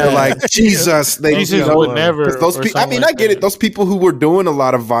 Yeah. They're like Jesus. Jesus would never. Those I mean, I get it. Those people who were doing a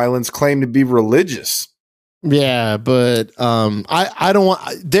lot of violence claim to be religious. Yeah, but I don't want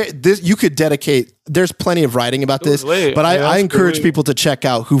this. You could dedicate. There's plenty of writing about this, but I encourage people to check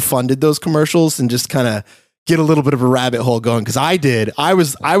out who funded those commercials and just kind of get a little bit of a rabbit hole going, because I did. I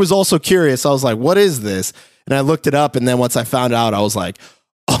was also curious. I was like, what is this? And I looked it up, and then once I found out, I was like,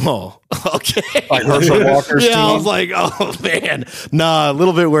 oh, okay. Like Herschel Walker's team? I was like, oh man, nah, a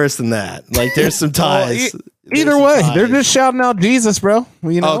little bit worse than that. Like there's some ties. Either way, they're just shouting out Jesus, bro.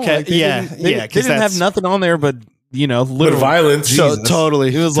 Okay, like they didn't have nothing on there, but little violence. Jesus. So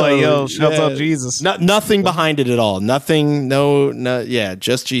totally, it was like, yo, shouts out Jesus. Nothing behind it at all. Nothing. No. Yeah,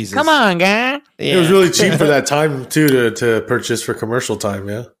 just Jesus. Come on, guy. Yeah. It was really cheap for that time too to purchase for commercial time.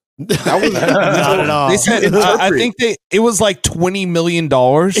 Yeah. That was not at all. They said, I think it was like $20 million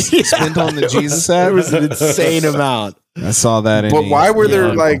spent on the Jesus ad. It was an insane amount. I saw that. But why were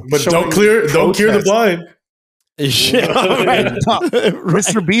there like? But don't clear the blind.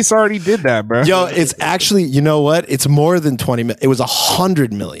 Mr. Beast already did that, bro. Yo, it's actually, you know what? It's more than 20 million. It was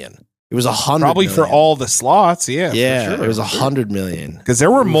 100 million. It was 100 probably million. For all the slots. Yeah, yeah, sure, it was 100 million. Because there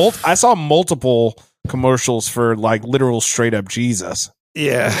were I saw multiple commercials for like literal straight up Jesus.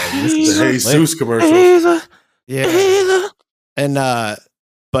 Yeah, the Jesus commercials. Yeah, and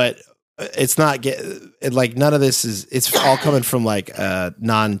but it's not like none of this is. It's all coming from like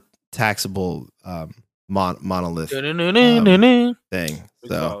non-taxable monolith thing.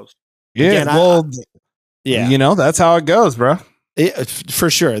 So yeah, yeah, that's how it goes, bro. For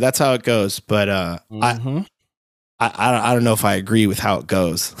sure, that's how it goes. But I don't know if I agree with how it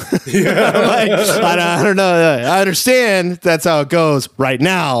goes. I don't know. I understand that's how it goes right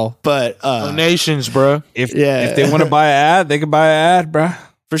now, but donations, bro. If they want to buy an ad, they can buy an ad, bro.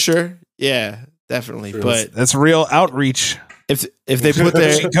 For sure. Yeah, definitely. Sure. But that's real outreach. If they put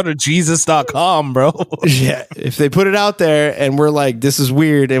their go to Jesus.com, bro. Yeah. If they put it out there and we're like, this is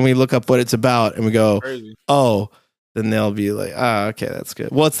weird, and we look up what it's about and we go, oh, then they'll be like, okay, that's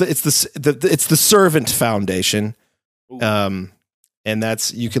good. Well, it's the Servant Foundation. And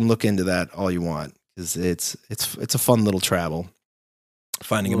that's, you can look into that all you want, because it's a fun little travel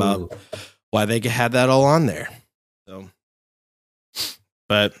finding about why they had that all on there. So,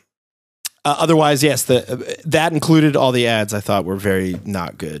 but otherwise, yes, that included all the ads. I thought were very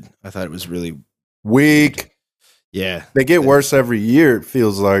not good. I thought it was really weak. Yeah, they get worse every year. It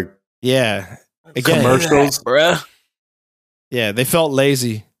feels like. Yeah, again, commercials, bruh. Yeah, they felt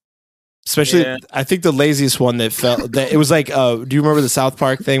lazy. Especially, I think the laziest one that felt that it was like, do you remember the South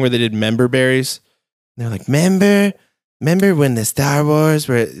Park thing where they did member berries? They're like, remember when the Star Wars,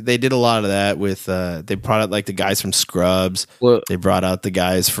 where they did a lot of that with, they brought out like the guys from Scrubs. What? They brought out the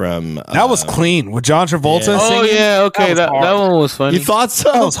guys from. That was clean with John Travolta. Yeah. Oh yeah, okay, that one was funny. You thought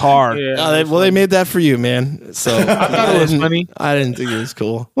so? That was hard. Yeah, they made that for you, man. So I thought it was funny. I didn't think it was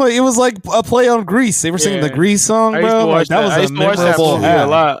cool. Well, it was like a play on Grease. They were singing the Grease song, bro. Like, that was a memorable a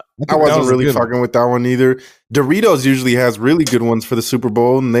lot. I wasn't really fucking with that one either. Doritos usually has really good ones for the Super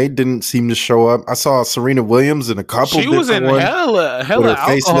Bowl, and they didn't seem to show up. I saw Serena Williams in a couple. She was in hella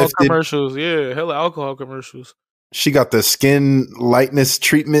alcohol lifted. Commercials. Yeah, hella alcohol commercials. She got the skin lightness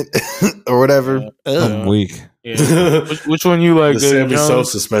treatment or whatever. I'm weak. Yeah. Which one you like? The Sammy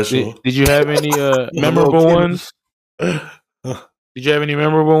Sosa special. Did you have any memorable ones? Did you have any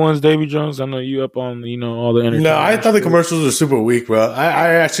memorable ones, Davy Jones? I know you up on all the entertainment. No, I thought the commercials were super weak, bro.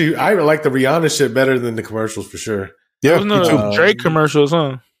 I like the Rihanna shit better than the commercials for sure. Yeah, there was no Drake commercials,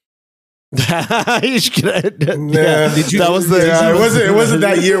 huh? It wasn't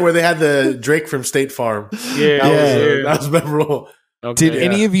that year where they had the Drake from State Farm. That was memorable. Okay, did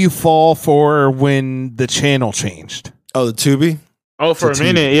any of you fall for when the channel changed? Oh, the Tubi. Oh, for a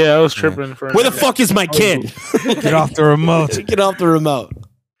minute, I was tripping. For where the fuck is my kid? Get off the remote. Get off the remote.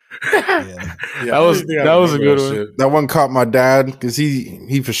 That was a good one. Shit. That one caught my dad because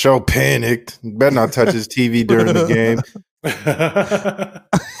he for sure panicked. Better not touch his TV during the game.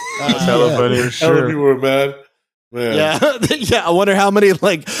 That's hella funny. Sure. People were mad. Man. Yeah. I wonder how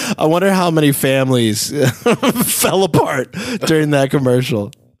many families fell apart during that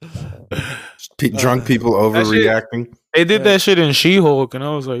commercial. Drunk people overreacting. They did that shit in She-Hulk, and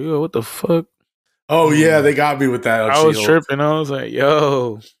I was like, yo, what the fuck? Oh yeah, they got me with that. I was tripping. I was like,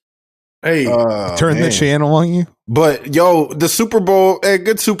 yo. Hey, turn the channel on you. But the Super Bowl,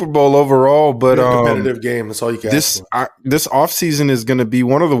 good Super Bowl overall. But competitive game. That's all you can. This offseason is going to be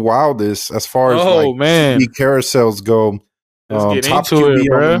one of the wildest as far as TV carousels go. Top QB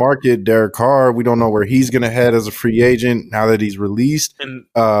on the market, Derek Carr. We don't know where he's going to head as a free agent now that he's released. And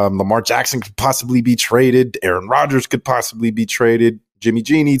Lamar Jackson could possibly be traded. Aaron Rodgers could possibly be traded. Jimmy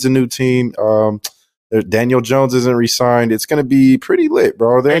G needs a new team. Daniel Jones isn't re-signed. It's going to be pretty lit,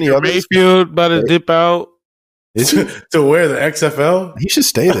 bro. Are there any other Mayfield about to dip out? Is he? To where the XFL? He should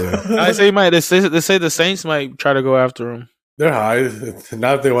stay there. I say he might. They say the Saints might try to go after him. They're high.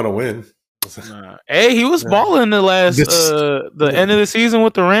 Not if they want to win. Hey, he was balling the last the end of the season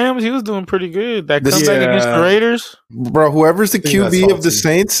with the Rams. He was doing pretty good. That comeback against the Raiders, bro. Whoever's the QB of the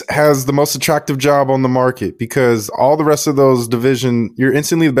Saints has the most attractive job on the market because all the rest of those division, you're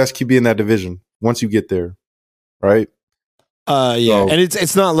instantly the best QB in that division once you get there, right? And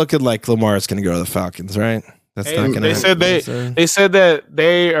it's not looking like Lamar is going to go to the Falcons, right? That's not going to. They said that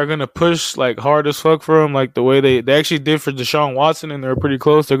they are going to push like hard as fuck for him, like the way they actually did for Deshaun Watson, and they're pretty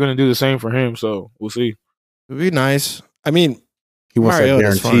close. They're going to do the same for him. So we'll see. It'd be nice. I mean, he wants that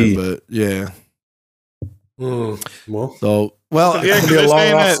guarantee, but yeah. Well, it's be a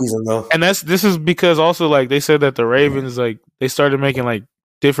long off season though. And this is because also like they said that the Ravens like they started making like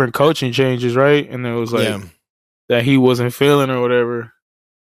different coaching changes, right? And it was like that he wasn't feeling or whatever.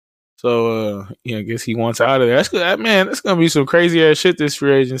 So, I guess he wants out of there. That's going to be some crazy ass shit this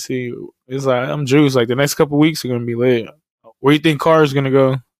free agency. It's like, I'm juiced. Like, the next couple weeks are going to be lit. Where do you think Carr is going to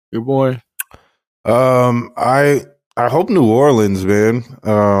go, your boy? I hope New Orleans, man.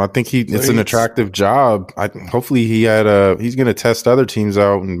 I think it's an attractive job. Hopefully he's going to test other teams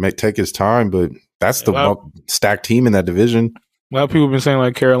out and take his time, but that's the stacked team in that division. A lot of people have been saying,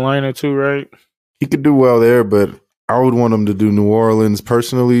 like, Carolina, too, right? He could do well there, but I would want him to do New Orleans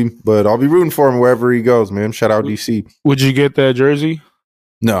personally, but I'll be rooting for him wherever he goes, man. Shout out DC. Would you get that jersey?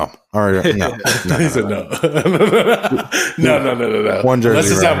 No. All right. No. He said no. No. One jersey.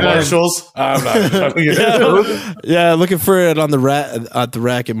 Unless it's at Marshalls. I'm not. Yeah, looking for it on the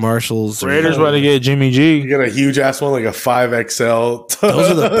rack at Marshalls. Raiders want to get Jimmy G. You get a huge ass one, like a 5XL. Those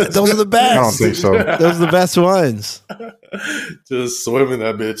are the best. I don't think so. Those are the best ones. Just swim in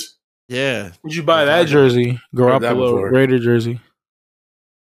that bitch. Yeah. Would you buy that jersey? Garoppolo Raider jersry.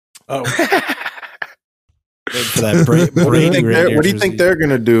 Oh. For that what do you think they're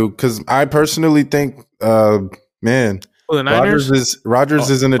gonna do? Because I personally think, Rodgers is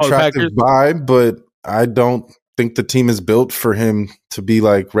an attractive buy, but I don't think the team is built for him to be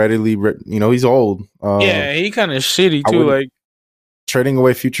like readily. He's old. He kind of shitty too. Like trading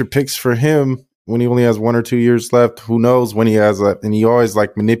away future picks for him when he only has 1 or 2 years left. Who knows when he has that? And he always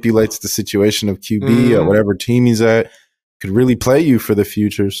like manipulates the situation of QB at whatever team he's at. Could really play you for the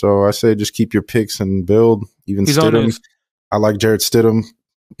future. So I say just keep your picks and build. Even Stidham. I like Jarrett Stidham.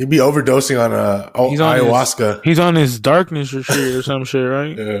 He'd be overdosing on ayahuasca. He's on his darkness retreat or some shit,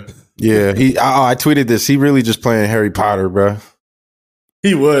 right? Yeah. I tweeted this. He really just playing Harry Potter, bro.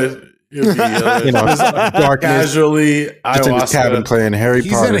 He would. Be, darkness, casually just in his cabin playing Harry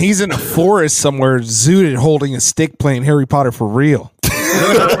Potter. He's in a forest somewhere, zooted, holding a stick, playing Harry Potter for real.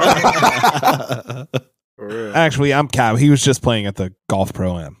 Actually, I'm Cab. He was just playing at the Golf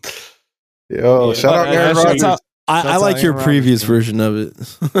Pro-Am. Yo, shout out Aaron Rodgers. I like your previous version of it.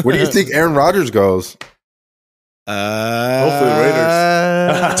 Where do you think Aaron Rodgers goes? Hopefully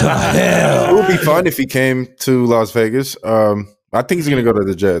Raiders. To hell. It would be fun if he came to Las Vegas. I think he's going to go to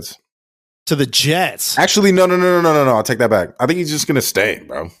the Jets. To the Jets? Actually, no. I'll take that back. I think he's just going to stay,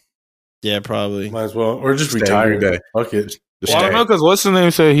 bro. Yeah, probably. Might as well. Or just retire. Fuck it. I don't know, because what's the name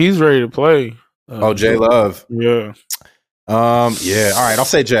said he's ready to play. J Love. Yeah. Yeah. All right. I'll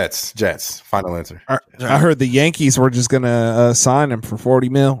say Jets. Jets. Final answer. I heard the Yankees were just gonna sign him for $40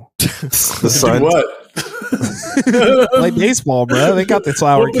 million. The Suns. What? Play baseball, bro. They got the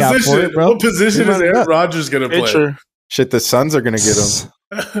salary cap for it, bro. What position is Aaron Rodgers gonna play? Shit, the Suns are gonna get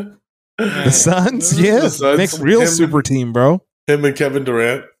him. The Suns, yeah, The Suns. make real super team, bro. Him and Kevin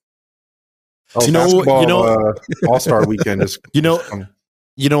Durant. Oh, All-Star weekend is. You know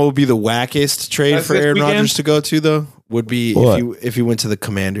what would be the wackest trade That's for this Aaron weekend? Rodgers to go to though? Would be if he went to the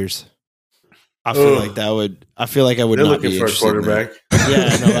Commanders. I feel like that would. I feel like I would They're not looking be for a interested in quarterback. that.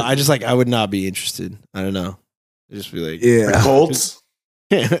 Yeah, no, I would not be interested. I don't know. I'd just be like, The Colts.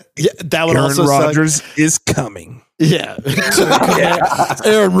 yeah, that would Aaron also Rodgers is coming. Yeah,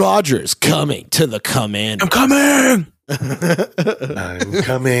 Aaron Rodgers coming to the Commanders. I'm coming. I'm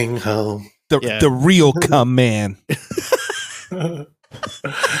coming home. The real come man. All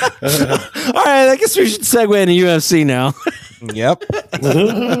right, I guess we should segue into UFC now. Yep.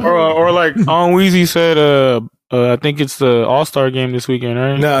 or like On Weezy said, I think it's the All-Star game this weekend,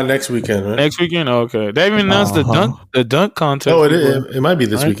 right? No, next weekend, right? Next weekend? Oh, okay. They even announced the dunk contest. Oh, it might be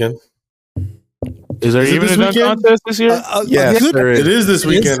this weekend. Is there even a dunk contest this year? Yes, there is. It is this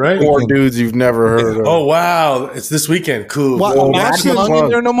weekend, right? 4 dudes you've never heard of. Oh, wow. It's this weekend. Cool. Watch them in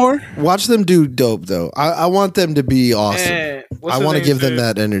there no more. Watch them do dope though. I want them to be awesome. I want to give them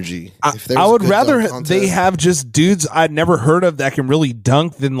that energy. I would rather they have just dudes I'd never heard of that can really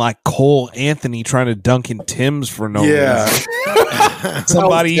dunk than like Cole Anthony trying to dunk in Tim's for no reason.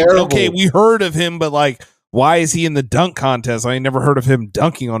 Somebody, okay, we heard of him, but like, why is he in the dunk contest? I ain't never heard of him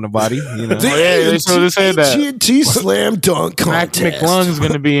dunking on nobody. You know? They said that. TNT slam dunk Mac contest. McClung's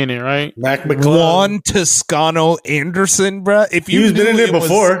going to be in it, right? Mac McClung. Juan Toscano Anderson, bro. If you He's been in it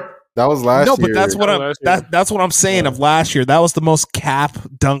before. That was last year. No, but that's what I'm saying of last year. That was the most cap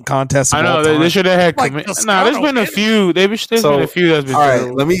dunk contest. I know they should have had. Like, there's been a few. There's been a few that's been. All right,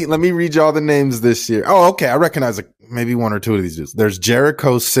 let me read you all the names this year. Oh, okay, I recognize maybe 1 or 2 of these dudes. There's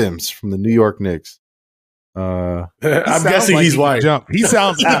Jericho Sims from the New York Knicks. I'm guessing he's white. Jump. He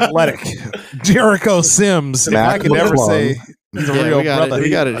sounds athletic. Jericho Sims. If I can never say he's a real brother. We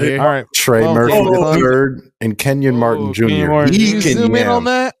got it here. All right, Trey Murphy III and Kenyon Martin Jr. He can zoom in on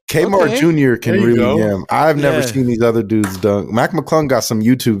that. Kmart Jr. can really go. I've never seen these other dudes dunk. Mac McClung got some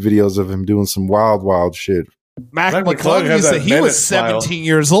YouTube videos of him doing some wild shit. Mac McClung he was 17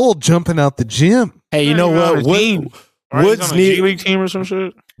 years old jumping out the gym. Hey, you know what? Woods need G League team or some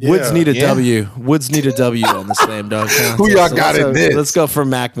shit. Woods need a W. Woods need a W on the slam dunk contest. Who y'all got in this? Let's go for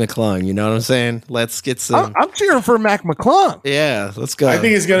Mac McClung. You know what I'm saying? Let's get some. I'm cheering for Mac McClung. Yeah, let's go. I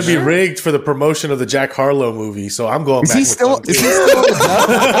think it's going to be rigged for the promotion of the Jack Harlow movie, so I'm going. Is he still in the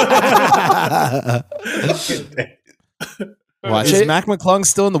Watch Is it. Mac McClung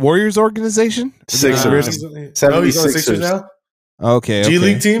still in the Warriors organization? Sixers. 76ers now. Okay. G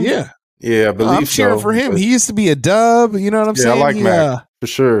League team? Yeah. Yeah, I believe I'm cheering for him. He used to be a dub. You know what I'm saying? I like Mac for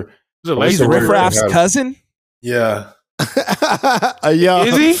sure. He's Riff Raff's cousin. Yeah. Yeah.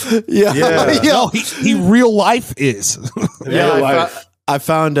 Is he? Yeah. No, he real life is. I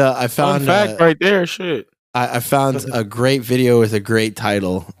found Fun fact right there. Shit. I found a great video with a great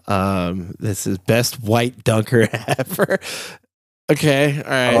title. This is best white dunker ever. Okay, all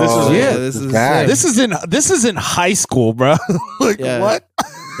right. This is in high school, bro. Like what?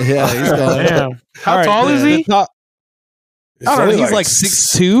 Yeah, he's going. Damn. How tall is he? I don't know. He's like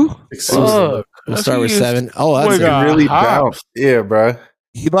 6'2". We'll start with 7. Oh, that's really bounce. Yeah, bro.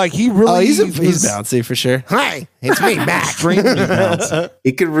 He really. Oh, he's bouncy for sure. Hi, it's me, Mac. Extremely bouncy.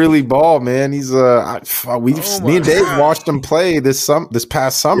 He could really ball, man. He's me and Dave watched him play this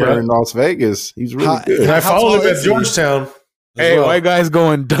past summer in Las Vegas. He's really good. I followed him at Georgetown. Hey, white guys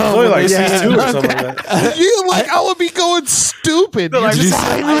going dumb. Only like 6'2" or something like that. You I would be going stupid. Like, Did you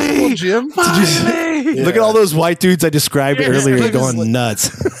see Jim? Look at all those white dudes I described earlier going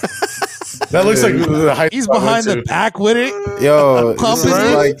nuts. That looks like the high. He's behind the back with it. Yo, this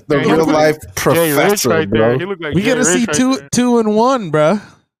is like the real life professor, right bro. We gotta see two and one, bro.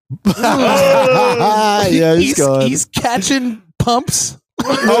 Yeah, he's catching pumps.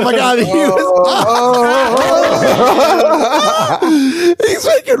 Oh my god, he's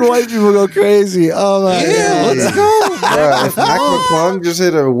making white people go crazy. Oh my god, let's go. Bruh, if Mac McClung just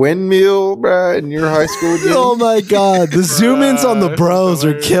hit a windmill, bro, in your high school gym. Oh my god, the zoom ins on the bros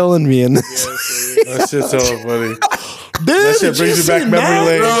are killing me in this. That shit's so funny. Dude, that shit brings you back memory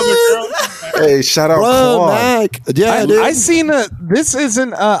lane. Hey, shout out Mac. Yeah, dude. I seen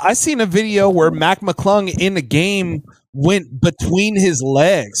a video where Mac McClung in the game went between his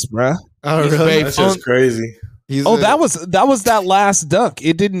legs, bruh. Oh, really? That's just crazy. That was that last dunk.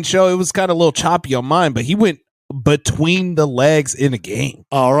 It didn't show. It was kind of a little choppy on mine, but he went between the legs in a game.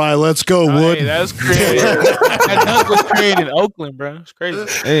 All right, let's go, Wood. Hey, that's crazy. That dunk was created in Oakland, bro. It's crazy.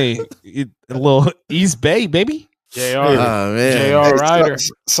 Hey, a little East Bay, baby. JR. JR Ryder.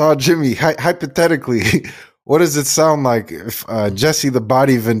 Saw Jimmy, hypothetically, what does it sound like if Jesse the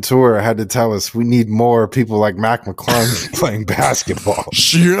Body Ventura had to tell us we need more people like Mac McClung playing basketball?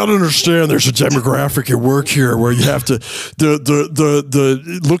 So you got to understand there's a demographic at work here where you have to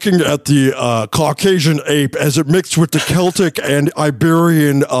the looking at the Caucasian ape as it mixed with the Celtic and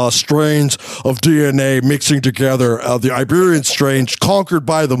Iberian strains of DNA mixing together. The Iberian strains conquered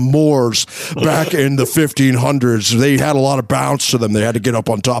by the Moors back in the 1500s. They had a lot of bounce to them. They had to get up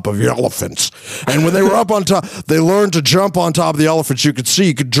on top of elephants, and when they were up on top, they learned to jump on top of the elephants. You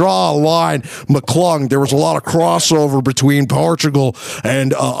could draw a line. McClung, there was a lot of crossover between Portugal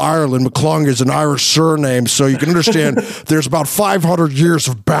and Ireland. McClung is an Irish surname, so you can understand there's about 500 years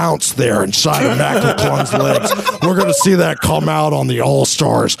of bounce there inside of Mac McClung's legs. We're going to see that come out on the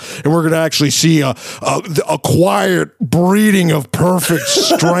All-Stars, and we're going to actually see a quiet breeding of perfect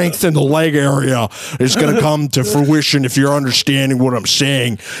strength in the leg area is going to come to fruition, if you're understanding what I'm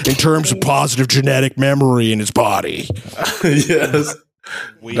saying, in terms of positive genetic memory in his body. Yes.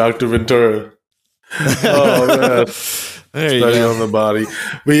 Dr. Ventura. Oh, man. Study on the body.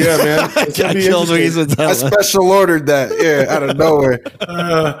 But yeah, man. I special ordered that. Yeah, out of nowhere.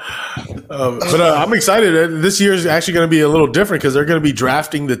 But I'm excited. This year is actually going to be a little different because they're going to be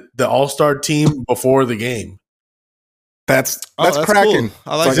drafting the All-Star team before the game. That's cracking. Cool.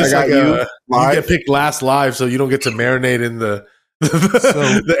 I like that. You get picked last live, so you don't get to marinate in the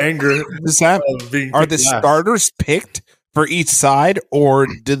anger. Are the starters picked for each side, or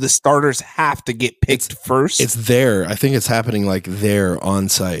do the starters have to get picked first? It's there. I think it's happening like there on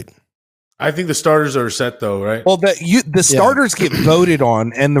site. I think the starters are set though, right? Well, the starters get voted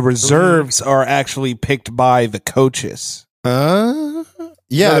on, and the reserves are actually picked by the coaches.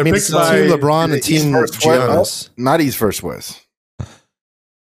 Yeah, No, I mean, it's Team LeBron and Team Giannis. Not East First West.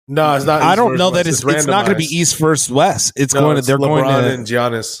 No, it's not. I don't know that it's not going to be East versus West. They're LeBron going to and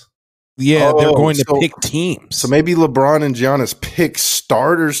Giannis. Yeah, they're going to pick teams. So maybe LeBron and Giannis pick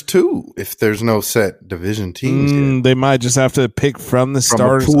starters too. If there's no set division teams, they might just have to pick from the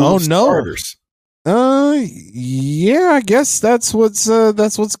starters. Oh no! Starters. Yeah, I guess that's what's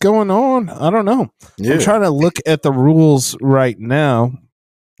going on. I don't know. Yeah. I'm trying to look at the rules right now.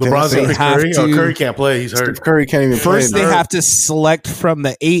 LeBron's going to pick Curry. Curry can't play. He's hurt. Curry can't even play. First, they have to select from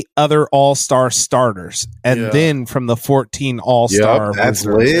the 8 other All-Star starters, and then from the 14 All-Star. Yep, that's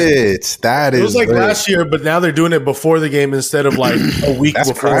lit. That is. It was like lit. last year, but now they're doing it before the game instead of like a week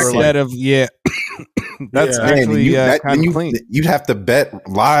before. Instead of that's actually kind of clean. You'd have to bet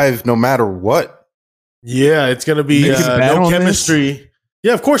live no matter what. Yeah, it's going to be no chemistry. This?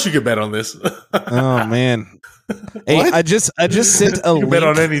 Yeah, of course you could bet on this. Oh man. Hey, I just sent a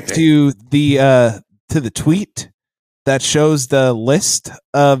link to the tweet that shows the list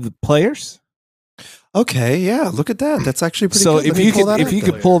of the players. Okay, yeah, look at that. That's actually pretty so good. if you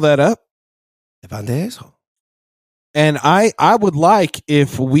could pull that up. And I would like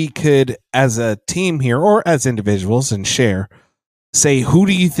if we could, as a team here or as individuals, and say who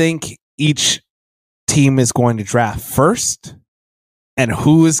do you think each team is going to draft first? And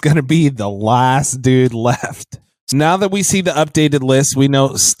who is going to be the last dude left? Now that we see the updated list, we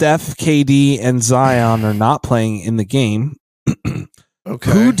know Steph, KD, and Zion are not playing in the game.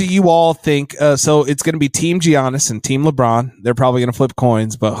 Okay. Who do you all think? So it's going to be Team Giannis and Team LeBron. They're probably going to flip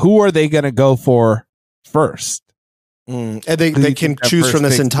coins, but who are they going to go for first? And they can choose from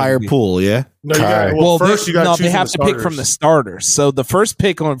this entire pool, yeah? No, they have to pick from the starters. So the first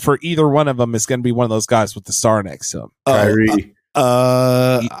pick for either one of them is going to be one of those guys with the star next to him. Kyrie.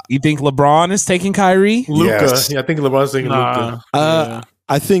 You think LeBron is taking Kyrie? Luka. Yes. Yeah, I think LeBron's taking Luka.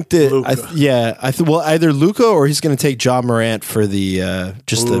 I think that well, either Luka or he's going to take Ja Morant for the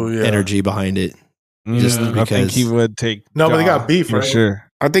energy behind it. Just because I think he would take. No, but they got beef for sure.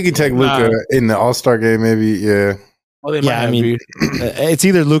 I think he'd take Luka in the All-Star game. Maybe, yeah. Well, it's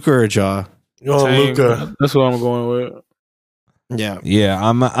either Luka or Ja. Oh, Luka. That's what I'm going with. Yeah.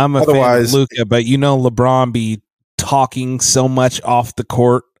 I'm a fan of Luka, but LeBron be talking so much off the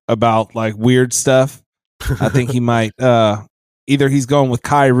court about like weird stuff. I think he might either he's going with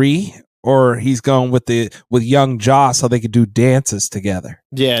Kyrie or he's going with young Ja so they could do dances together.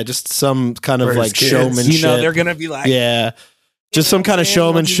 Yeah, just some kind of like showmanship. They're gonna be like, just some kind of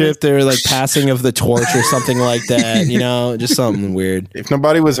showmanship. They're like passing of the torch or something like that. Just something weird. If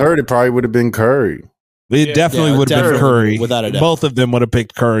nobody was hurt, it probably would have been Curry. It definitely would have been Curry, without a doubt. Both of them would have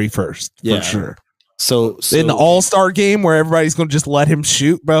picked Curry first, for sure. So in the All-Star game where everybody's going to just let him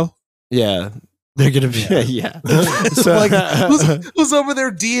shoot, bro. Yeah. They're gonna be yeah. So, like, who's over there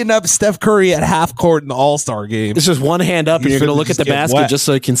D'ing up Steph Curry at half court in the All-Star game? It's just one hand up, and you're gonna look at the basket just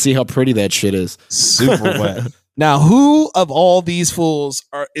so you can see how pretty that shit is. Super wet. Now, who of all these fools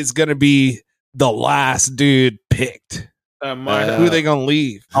is gonna be the last dude picked? Who are they gonna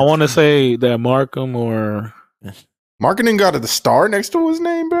leave? I want to say that Markham or Markkinen got the star next to his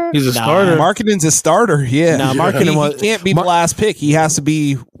name, bro. He's a starter. Markkinen's a starter. Yeah. Nah, Markkinen he can't be the last pick. He has to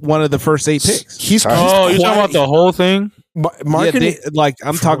be one of the first 8 picks. You're talking about the whole thing? Markkinen,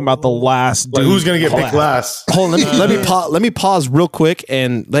 I'm talking about the last dude. Who's gonna get picked last? Hold on, let me pause real quick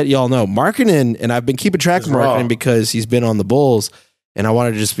and let y'all know. Markkinen, and I've been keeping track of Markkinen because he's been on the Bulls, and I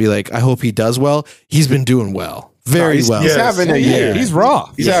wanted to just be like, I hope he does well. He's been doing well. Very well. He's having a year. He's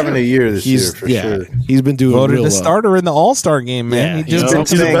raw. He's having a year this year for sure. He's been doing voted real the well. starter in the All-Star game, man. Yeah, He just been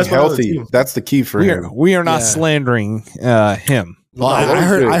staying healthy. That's the key for him. We are not slandering him. Well,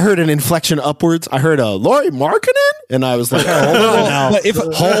 I heard an inflection upwards. I heard a Lauri Markkinen, and I was like, hold on now. But if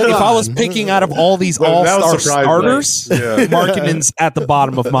I was picking out of all these All-Star starters, Markkinen's at the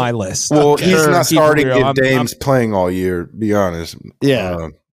bottom of my list. Well, he's not starting if Dame's playing all year, to be honest. Yeah.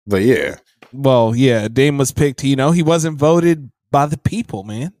 But yeah. Well, yeah, Dame was picked. He wasn't voted by the people,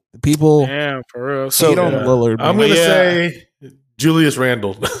 man. The people. Yeah, for real. So Lillard. I'm going to say Julius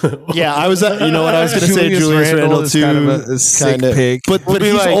Randle. Yeah, I was. You know what I was going to say? Julius Randle too. Kind of a sick pick, but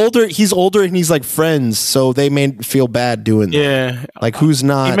he's older. He's older, and he's like friends, so they may feel bad doing that. Yeah, like who's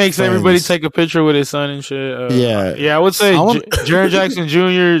not? He makes friends? Everybody take a picture with his son and shit. Yeah. I would say Jaren Jackson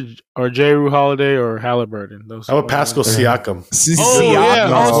Jr. or J. Rue Holiday or Halliburton. How about Pascal Siakam?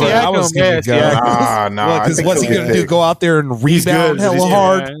 Siakam. Nah. Because what's he gonna do? Go out there and rebound hella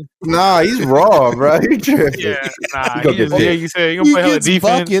hard? Nah, he's raw, bro. You say you gonna play hella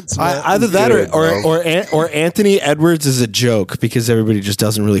defense. Buckets, either that or Anthony Edwards is a joke because everybody just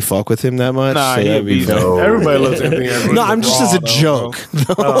doesn't really fuck with him that much. Nah, so everybody loves Anthony Edwards. No, I'm just as a joke.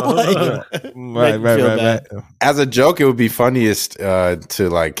 Right. As a joke, it would be funniest to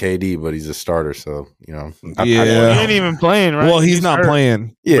like KD, but he's a starter, so he ain't even playing, right? Well, he's not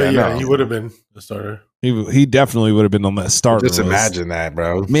playing. Yeah, he would have been the starter. He definitely would have been on that starter. Just imagine that,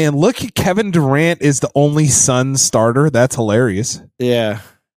 bro. Man, look at Kevin Durant is the only Suns starter. That's hilarious. Yeah.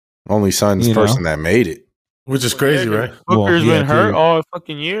 Only Suns person that made it. Which is crazy, right? Booker's been hurt all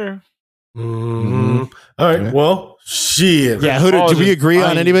fucking year. Mm-hmm. All right. Well, shit. Yeah. Do we agree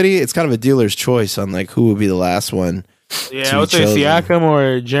on anybody? It's kind of a dealer's choice on like who would be the last one. Yeah, I would say Siakam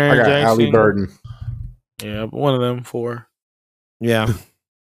or Jaren Jackson. Halliburton. Yeah, one of them 4. Yeah.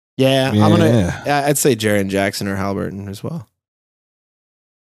 Yeah, I'd say Jaren Jackson or Halliburton as well.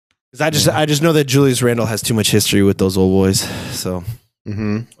 Because I just know that Julius Randle has too much history with those old boys. So yeah,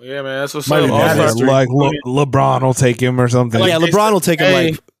 man, that's what's up. Like LeBron will take him or something. Like, LeBron will take him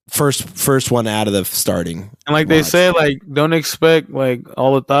like first one out of the starting. And like they said, like don't expect like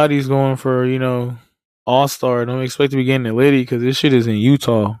all the thotties going for All-Star. Don't expect to be getting it litty because this shit is in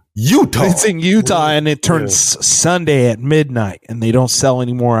Utah. It's in Utah, and it turns Sunday at midnight, and they don't sell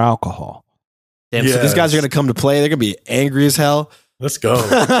any more alcohol. Damn, so these guys are going to come to play. They're going to be angry as hell. Let's go.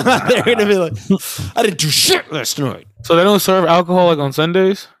 They're going to be like, I didn't do shit last night. So they don't serve alcohol like on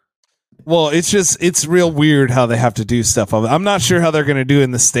Sundays? Well, it's real weird how they have to do stuff. I'm not sure how they're going to do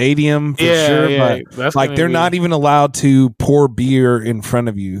in the stadium for sure, but like they're not even allowed to pour beer in front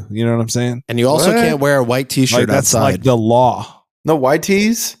of you. You know what I'm saying? And you also can't wear a white t-shirt that's outside. Like the law. No white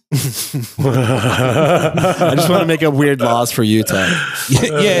tees? I just want to make a weird laws for Utah.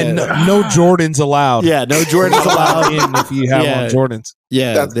 No Jordans allowed. Yeah, no Jordans allowed if you have on Jordans.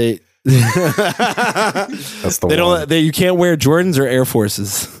 Yeah, that's the one. You can't wear Jordans or Air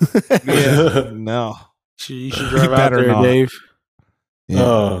Forces. No. You should drive out there, Dave.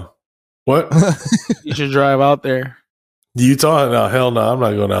 Yeah. What? You should drive out there. Utah? No, hell no. I'm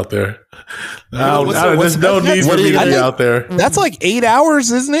not going out there. There's no need for me to be out there. That's like 8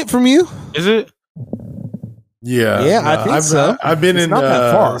 hours, isn't it, from you? Is it? Yeah. Yeah, I think so. I've been in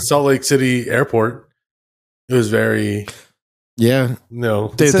Salt Lake City Airport. It was very... Yeah.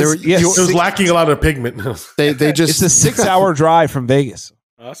 No. It was lacking a lot of pigment. They just... It's a 6-hour drive from Vegas.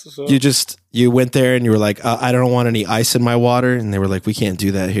 You went there and you were like, I don't want any ice in my water. And they were like, we can't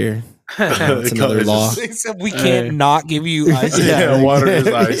do that here. It's another law. We can't not give you ice. Water is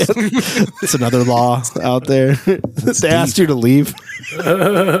ice. It's another law out there. They asked you to leave.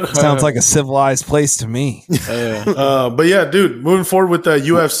 Sounds like a civilized place to me. But yeah, dude, moving forward with the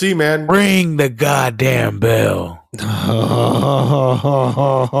UFC, man. Ring the goddamn bell. Man,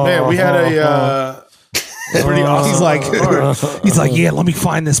 we had Pretty awesome. He's like, yeah, let me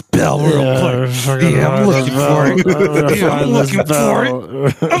find this bell real quick. Yeah, I'm looking for it. Yeah, I'm looking for it.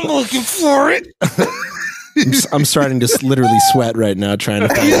 I'm looking for it. I'm starting to literally sweat right now trying to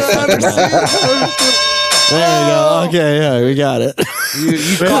find it. There we go. Okay, yeah, we got it.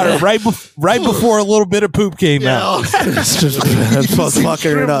 You caught it right before a little bit of poop came out. It's just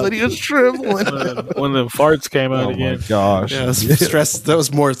fucking it up. He was trembling. When the farts came out again. My gosh. Yeah, that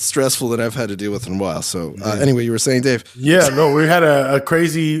was more stressful than I've had to deal with in a while. So anyway, you were saying, Dave? Yeah, no, we had a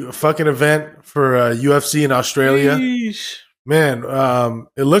crazy fucking event for UFC in Australia. Sheesh. Man,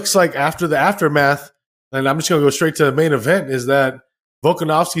 it looks like after the aftermath, and I'm just going to go straight to the main event, is that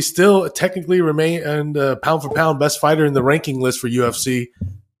Volkanovski still technically remain pound for pound best fighter in the ranking list for UFC,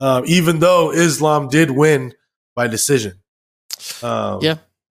 even though Islam did win by decision. Yeah.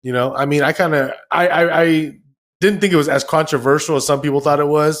 You know, I mean, I didn't think it was as controversial as some people thought it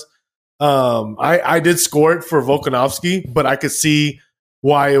was. I did score it for Volkanovski, but I could see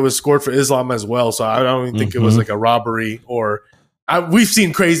why it was scored for Islam as well. So I don't even think it was like a robbery or... we've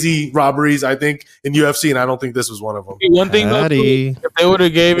seen crazy robberies, I think, in UFC, and I don't think this was one of them. One thing, though, if they would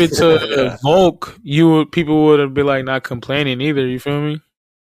have gave it to Volk, people would have been like not complaining either. You feel me?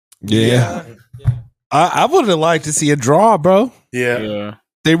 Yeah. I would have liked to see a draw, bro. Yeah.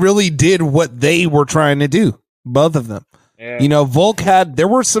 They really did what they were trying to do, both of them. Yeah. You know, there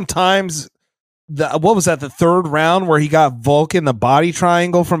were some times, what was that, the third round where he got Volk in the body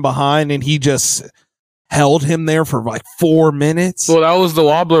triangle from behind and he just held him there for like 4 minutes. Well, that was the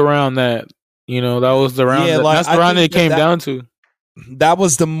wobbler round that was the round. Yeah, that's the round it came down to. That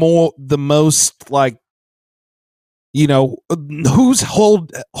was the most like, who's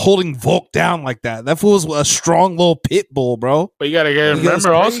holding Volk down like that? That fool's a strong little pit bull, bro. But you gotta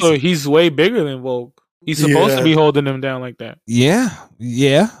remember also, he's way bigger than Volk. He's supposed to be holding him down like that. Yeah.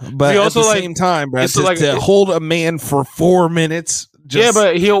 But also, at the same time, bro, to hold a man for 4 minutes.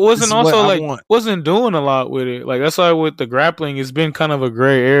 But he wasn't doing a lot with it. Like that's why with the grappling, it's been kind of a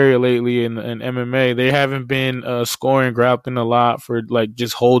gray area lately in MMA. They haven't been scoring grappling a lot for like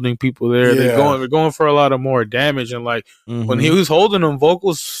just holding people there. Yeah. They're going for a lot of more damage. And like when he was holding him, Volk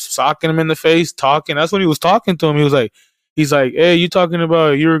was socking him in the face, talking. That's when he was talking to him. He's like, hey, you talking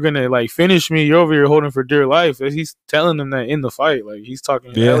about you were gonna like finish me? You're over here holding for dear life. He's telling him that in the fight. Like he's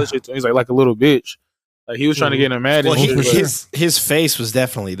talking hella shit to him. He's like a little bitch. Like he was trying to get him mad. Well, his face was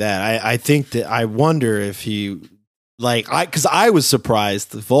definitely that. I think that I wonder if he because I was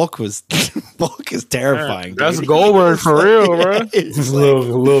surprised. Volk is terrifying. That's Goldberg for real, bro. He's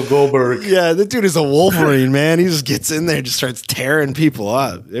little Goldberg. Yeah, the dude is a Wolverine, man. He just gets in there and just starts tearing people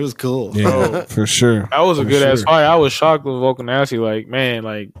up. It was cool. Yeah, for sure. That was a good ass fight. I was shocked with Volkanovski. Like, man,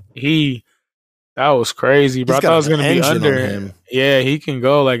 that was crazy, bro. I thought it was going to be under him. Yeah, he can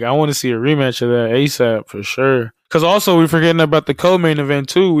go. Like, I want to see a rematch of that ASAP for sure. Because also, we're forgetting about the co-main event,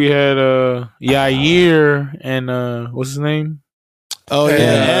 too. We had Yair and, what's his name? Oh,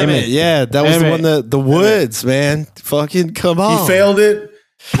 yeah, Emmett. Yeah, that was Emmett. The one, the Woods, man. Fucking come on. He failed it.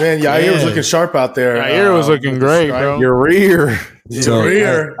 Man, Yair was looking sharp out there. Yair was looking great, bro. Your rear.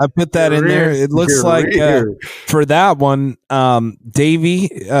 I put that in there. It looks like for that one, Davey,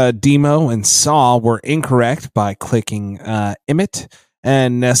 Demo, and Saw were incorrect by clicking Emmett,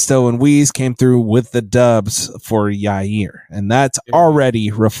 and Nesto and Weeze came through with the dubs for Yair, and that's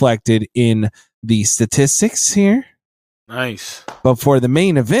already reflected in the statistics here. Nice. But for the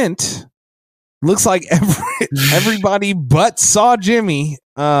main event, looks like everybody but Saw Jimmy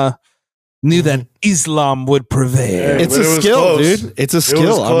knew that Islam would prevail. It's a skill, dude. It's a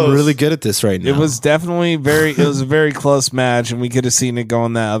skill. I'm really good at this right now. It was definitely it was a very close match, and we could have seen it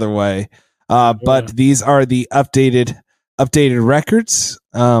going that other way. But these are the updated records.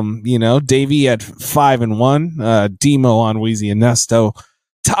 Davey at 5-1, Demo on Weezy and Nesto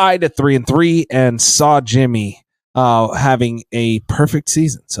tied at 3-3, and Saw Jimmy having a perfect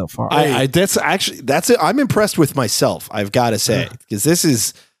season so far. That's it. I'm impressed with myself, I've got to say,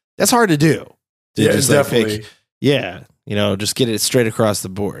 because that's hard to do. Definitely. Just get it straight across the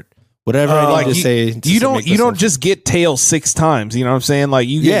board. Whatever I need to say. You don't just get tail 6 times. You know what I'm saying? Like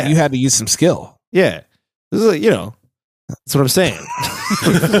you had to use some skill. Yeah. This is that's what I'm saying.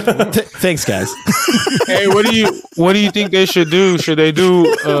 Thanks, guys. Hey, what do you think they should do? Should they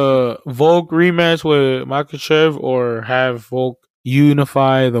do Volk rematch with Makhachev or have Volk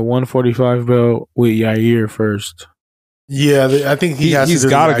unify the 145 belt with Yair first? Yeah, I think he's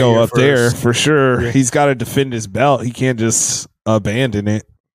got to go up first. There for sure. Yeah. He's got to defend his belt. He can't just abandon it.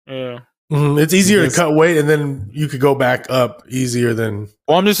 Yeah. It's easier to cut weight, and then you could go back up easier than.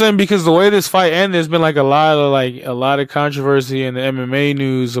 Well, I'm just saying because the way this fight ended, there's been a lot of controversy in the MMA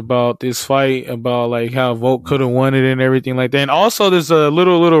news about this fight, about how Volk could have won it and everything like that. And also, there's a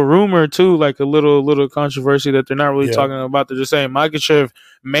little rumor too, like a little controversy that they're not really talking about. They're just saying Makhachev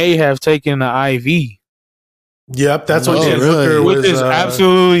may have taken the IV. Yep, that's what which is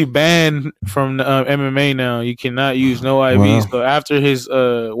absolutely banned from MMA now. You cannot use no IVs. So after his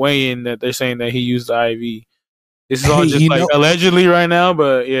weigh-in, that they're saying that he used the IV. This is all just allegedly right now,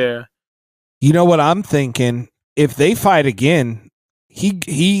 but yeah. You know what I'm thinking? If they fight again,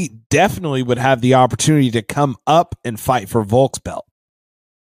 he definitely would have the opportunity to come up and fight for Volk's belt.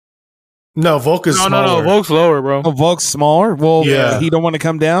 No, Volk is smaller. No, Volk's lower, bro. Oh, Volk's smaller? Well, he don't want to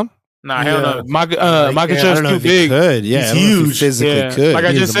come down? Nah, hell no. Makhachev's too big. He's huge. Physically could. Like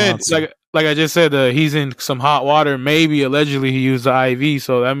I just said, he's in some hot water. Maybe allegedly he used the IV,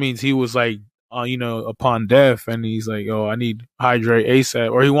 so that means he was upon death, and he's like, "Oh, I need to hydrate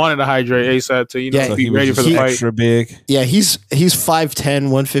ASAP," or he wanted to hydrate ASAP to be ready for the fight. Extra big. Yeah, he's 5'10",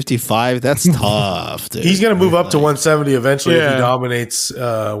 155. That's tough, dude. He's gonna move up to 170 eventually if he dominates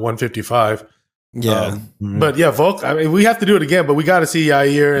 155. Yeah, but yeah, Volk. I mean, we have to do it again, but we got to see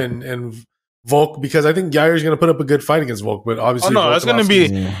Yair and Volk, because I think Yair's going to put up a good fight against Volk. But obviously, that's going to be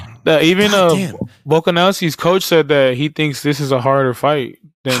even Volkanovski's coach said that he thinks this is a harder fight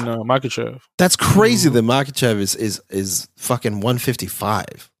than Makhachev. That's crazy. That Makhachev is fucking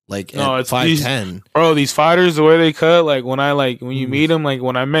 155. Like, no, it's 5'10". Bro, these fighters, the way they cut, when you meet them,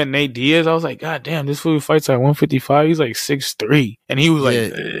 when I met Nate Diaz, I was like, God damn, this fool fights at 155. He's like 6'3", and he was you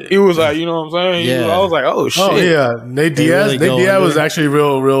know what I'm saying? Yeah. I was like, oh shit. Oh yeah, Nate Diaz. Nate Diaz was actually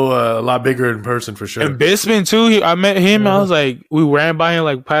real, a lot bigger in person for sure. And Bisping too. I met him. I was like, we ran by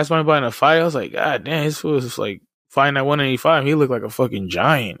him, passed by in a fight. I was like, God damn, this fool was fighting at 185. He looked like a fucking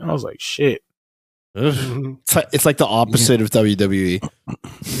giant. I was like, shit. It's like the opposite of WWE.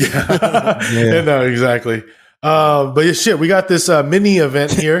 Yeah. No, exactly. But yeah, shit, we got this mini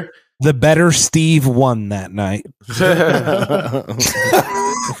event here. The better Steve won that night. Shout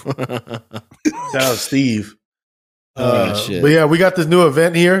out Steve. Shit. But yeah, we got this new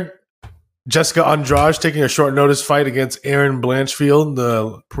event here. Jessica Andrade taking a short notice fight against Aaron Blanchfield,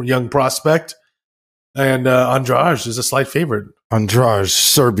 the young prospect. And Andrade is a slight favorite. Andrade,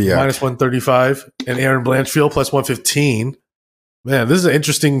 Serbia. Minus 135. And Aaron Blanchfield plus 115. Man, this is an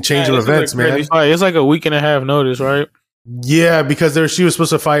interesting change of events, man. It's like a week and a half notice, right? Yeah, because she was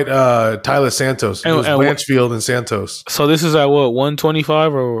supposed to fight Tyler Santos. It was Blanchfield and Santos. So this is at what,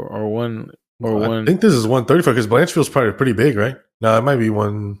 125 or one? I think this is 135 because Blanchfield's probably pretty big, right? No, it might be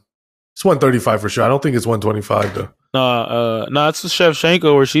one. It's 135 for sure. I don't think it's 125 though. No, it's the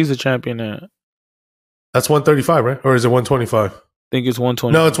Shevchenko where she's the champion at. That's 135, right? Or is it 125? I think it's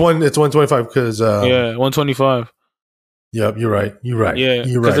 120. No, it's 125 because 125. Yep, you're right. Yeah,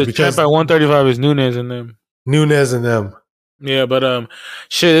 you're right. The champ at 135 is Nunes and them. Yeah, but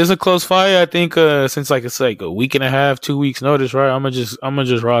shit, it's a close fight. I think since it's like a week and a half, 2 weeks notice, right? I'm gonna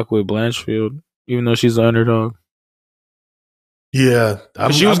just rock with Blanchfield, even though she's the underdog. Yeah,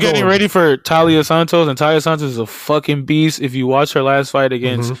 she was getting ready for Talia Santos, and Talia Santos is a fucking beast. If you watch her last fight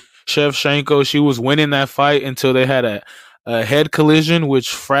against Shevchenko, she was winning that fight until they had a head collision,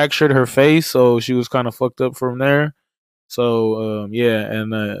 which fractured her face, so she was kind of fucked up from there. So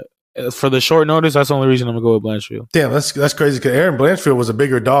for the short notice, that's the only reason I'm gonna go with Blanchfield. Damn, that's crazy because Aaron Blanchfield was a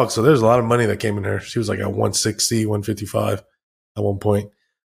bigger dog, so there's a lot of money that came in her. She was like at 160, 155 at one point.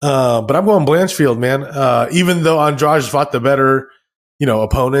 But I'm going Blanchfield, man. Even though Andrade fought the better,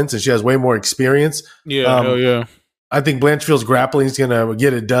 opponents, and she has way more experience. Yeah, hell yeah. I think Blanchfield's grappling is gonna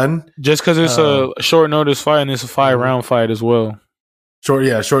get it done. Just because it's a short notice fight and it's a 5-round fight as well.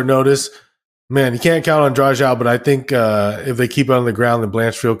 Short notice. Man, you can't count Andrade out, but I think if they keep it on the ground, then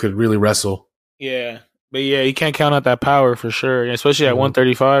Blanchfield could really wrestle. Yeah. But yeah, you can't count out that power for sure. Especially at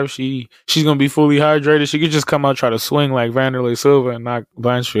 135. She's going to be fully hydrated. She could just come out, try to swing like Vanderlei Silva and knock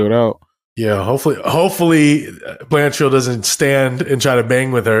Blanchfield out. Yeah, hopefully Blanchfield doesn't stand and try to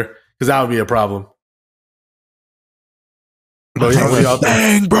bang with her, because that would be a problem.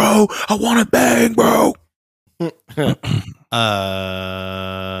 Bang, bro. I want to bang, bro.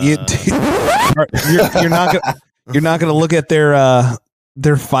 You're not gonna look at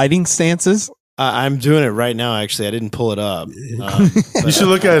their fighting stances. I'm doing it right now. Actually, I didn't pull it up. You should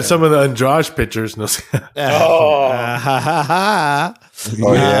look at some of the Andrade pictures. No. Yeah.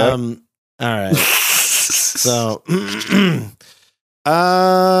 All right. So,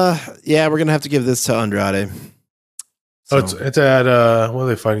 yeah, we're gonna have to give this to Andrade. So. Oh, it's at what are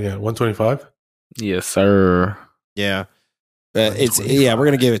they fighting at? 125. Yes, sir. Yeah. We're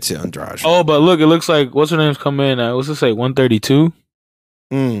gonna give it to Andrade. Oh, but look, it looks like what's her name's coming in at? What's it say? 132.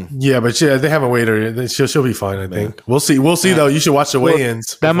 Yeah, but they haven't weighed her. She'll be fine. I think we'll see. We'll see though. You should watch the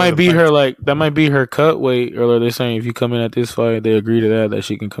weigh-ins. That might be her that might be her cut weight. Or they're saying if you come in at this fight, they agree to that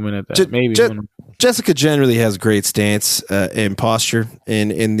she can come in at that. Maybe Jessica generally has great stance and posture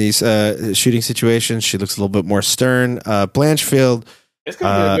in these shooting situations. She looks a little bit more stern. Blanchfield. It's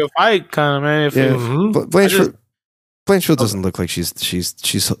gonna be a good fight, kind of man. Blanchfield doesn't look like she's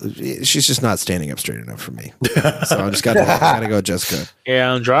just not standing up straight enough for me. So I just gotta go Jessica.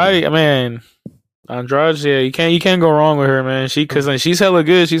 Yeah, Andrade, man. Andrade, yeah, you can't go wrong with her, man. Because she's hella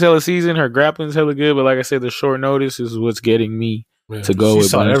good. She's hella seasoned. Her grappling's hella good. But like I said, the short notice is what's getting me to go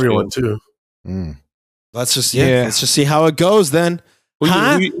with everyone too. Let's just see how it goes then. Who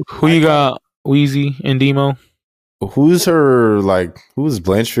you got? Wheezy and Demo. Who's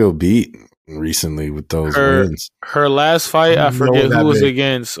Blanchfield beat recently with those wins? Her last fight, I forget who was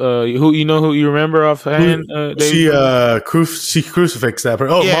against. Who you remember offhand? She crucifixed that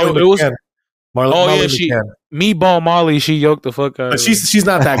person. Oh, yeah, Marley it was. Marley McCann. Meatball Molly, she yoked the fuck out of her. She's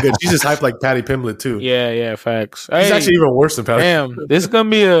not that good. She's just hyped like Patty Pimblett too. Yeah, facts. She's actually even worse than Patty. Damn, this is gonna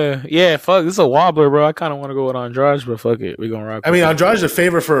be this is a wobbler, bro. I kind of want to go with Andrade, but fuck it, we gonna rock. I mean, Andrade's the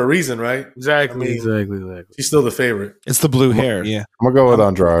favorite for a reason, right? Exactly. She's still the favorite. It's the blue hair. Yeah, I'm gonna go with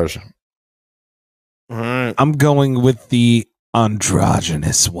Andrade. All right, I'm going with the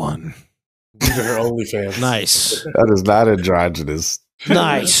androgynous one. These are her OnlyFans. Nice. That is not androgynous.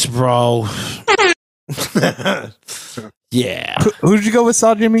 Nice, bro. Yeah. Who'd you go with,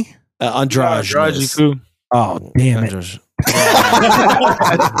 Saw Jimmy? Andrade too. Oh, damn it.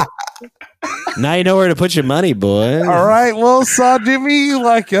 Now you know where to put your money, boy. All right, well, Saw Jimmy,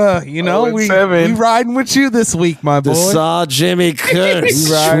 we riding with you this week, my boy. The Saw Jimmy curse.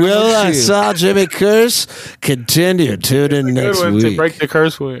 Will Saw Jimmy curse continue? Tune in next week to break the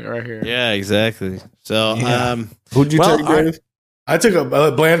curse with right here. Yeah, exactly. So, who'd you take, Dave? I took a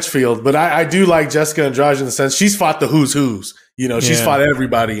Blanchfield, but I do like Jessica Andrade in the sense she's fought the who's. She's fought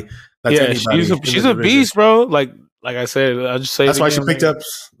everybody. She's a beast, bro. Like I said, I just say that's why she picked up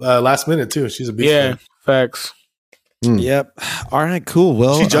last minute too. She's a beast. Yeah, facts. Yep. All right, cool.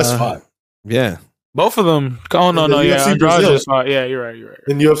 Well, she just fought. Yeah, both of them. Oh no, yeah, Andrade just fought. Yeah, you're right.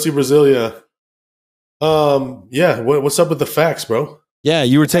 In UFC Brazil, yeah. What's up with the facts, bro? Yeah,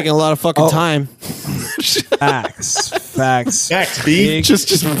 you were taking a lot of fucking time. Facts, B.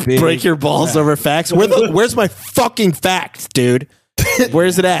 Just break your balls over facts. Where's my fucking facts, dude?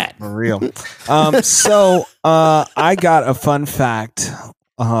 Where's it at? For real. So I got a fun fact.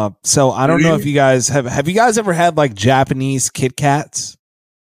 So I don't know if you guys have you guys ever had like Japanese Kit Kats?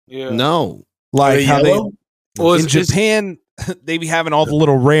 Yeah. No. Like how yellow? in Japan they be having all the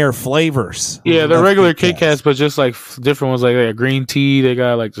little rare flavors. Yeah, the regular Kit Kats, but just like different ones. Like they got green tea. They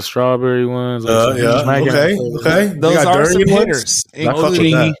got like the strawberry ones. Like Okay. Those are some hitters,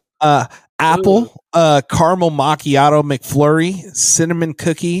 including apple, caramel macchiato McFlurry, cinnamon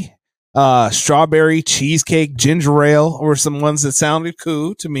cookie, strawberry cheesecake, ginger ale were some ones that sounded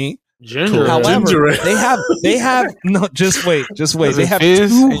cool to me. However, they have no. Just wait. They have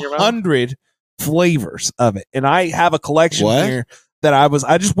 200 flavors of it, and I have a collection here that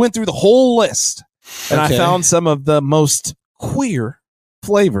I just went through the whole list, and I found some of the most queer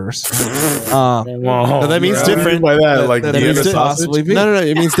flavors. No, that means different. By that, like that means possibly be. No,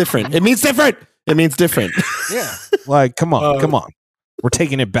 it means different. It means different. Yeah, like come on, we're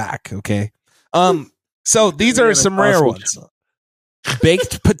taking it back, okay? So these are some rare ones: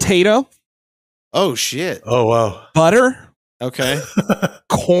 baked potato. Oh shit! Oh wow! Butter. Okay.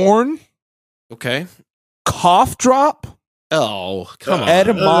 Corn. Okay. Cough drop. Oh, come on.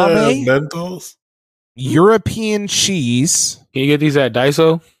 Edamame. Mentos. European cheese. Can you get these at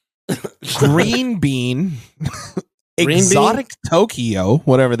Daiso? Green bean. Exotic Tokyo,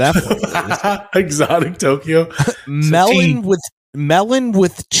 whatever that is. Exotic Tokyo. Melon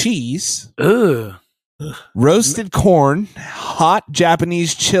with cheese. Ugh. Roasted corn, hot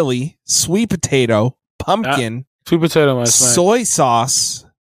Japanese chili, sweet potato, pumpkin, sweet potato, soy sauce,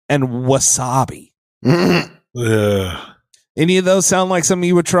 and wasabi. Any of those sound like something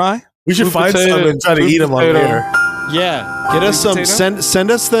you would try? We should find some and try to eat them on air. Yeah, get us some.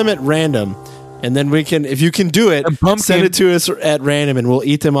 Send us them at random, and then we can, if you can do it, send it to us at random, and we'll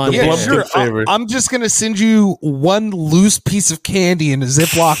eat them on air. Sure. I'm just gonna send you one loose piece of candy in a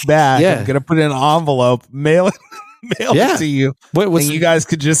Ziploc bag. Yeah. I'm gonna put it in an envelope, mail it. mail it to you. Wait, and you guys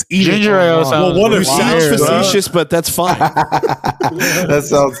could just eat ginger it. ale sounds facetious, but that's fine. That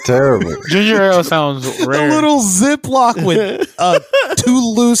sounds terrible. Ginger ale sounds rare. A little Ziploc with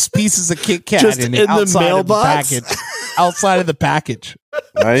 2 loose pieces of Kit Kat Just in in it the outside of the mailbox? package. Outside of the package.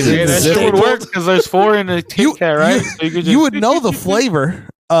 Yeah, that shit would work because there's 4 in a Kit Kat, right? So You would know the flavor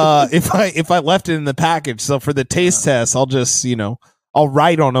if I left it in the package. So for the taste test, I'll just I'll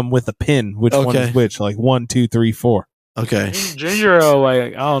write on them with a pin which one is which, like 1, 2, 3, 4. Okay. Ginger ale,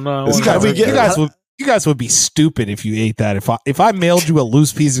 like I don't know. You guys would be stupid if you ate that. If I mailed you a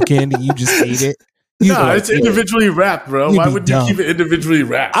loose piece of candy, you just ate it. No, it's individually wrapped, bro. Why would you keep it individually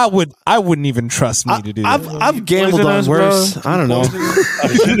wrapped? I wouldn't even trust me to do that. I've gambled on worse. Bro. I don't know.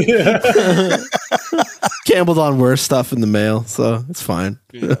 Gambled on worse stuff in the mail, so it's fine.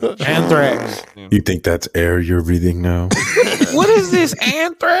 Anthrax. You think that's air you're breathing now? What is this,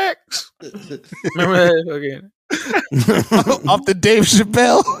 anthrax? Remember that again? Off the Dave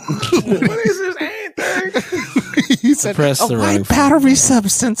Chappelle. What is this, anthrax? You said a white powdery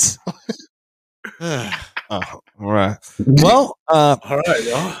substance. All right. Well, all right,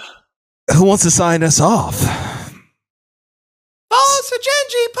 y'all. Who wants to sign us off? Follow us at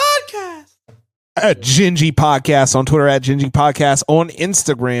Gingy Podcast. At Gingy Podcast on Twitter, at Gingy Podcast on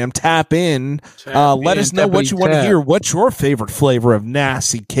Instagram. Tap in. Let us know what you want to hear. What your favorite flavor of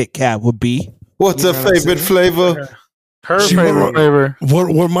nasty Kit Kat would be? What's a favorite flavor? Her favorite flavor.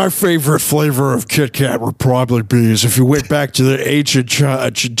 What my favorite flavor of Kit Kat would probably be is if you went back to the ancient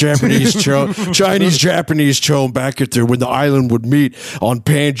Chinese chone back at there when the island would meet on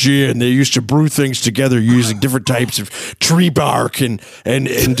Pangaea, and they used to brew things together using different types of tree bark and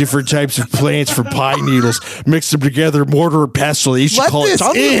different types of plants for pine needles, mix them together, mortar and pestle. They used to call it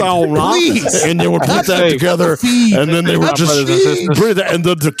please. and they would put that together, and then they would just breathe it, and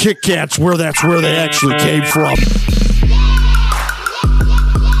then the Kit Kats that's where they actually came from.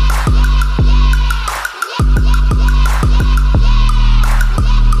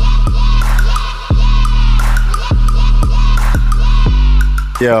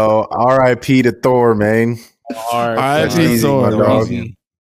 Yo, R.I.P. to Thor, man. R.I.P. Thor. My dog.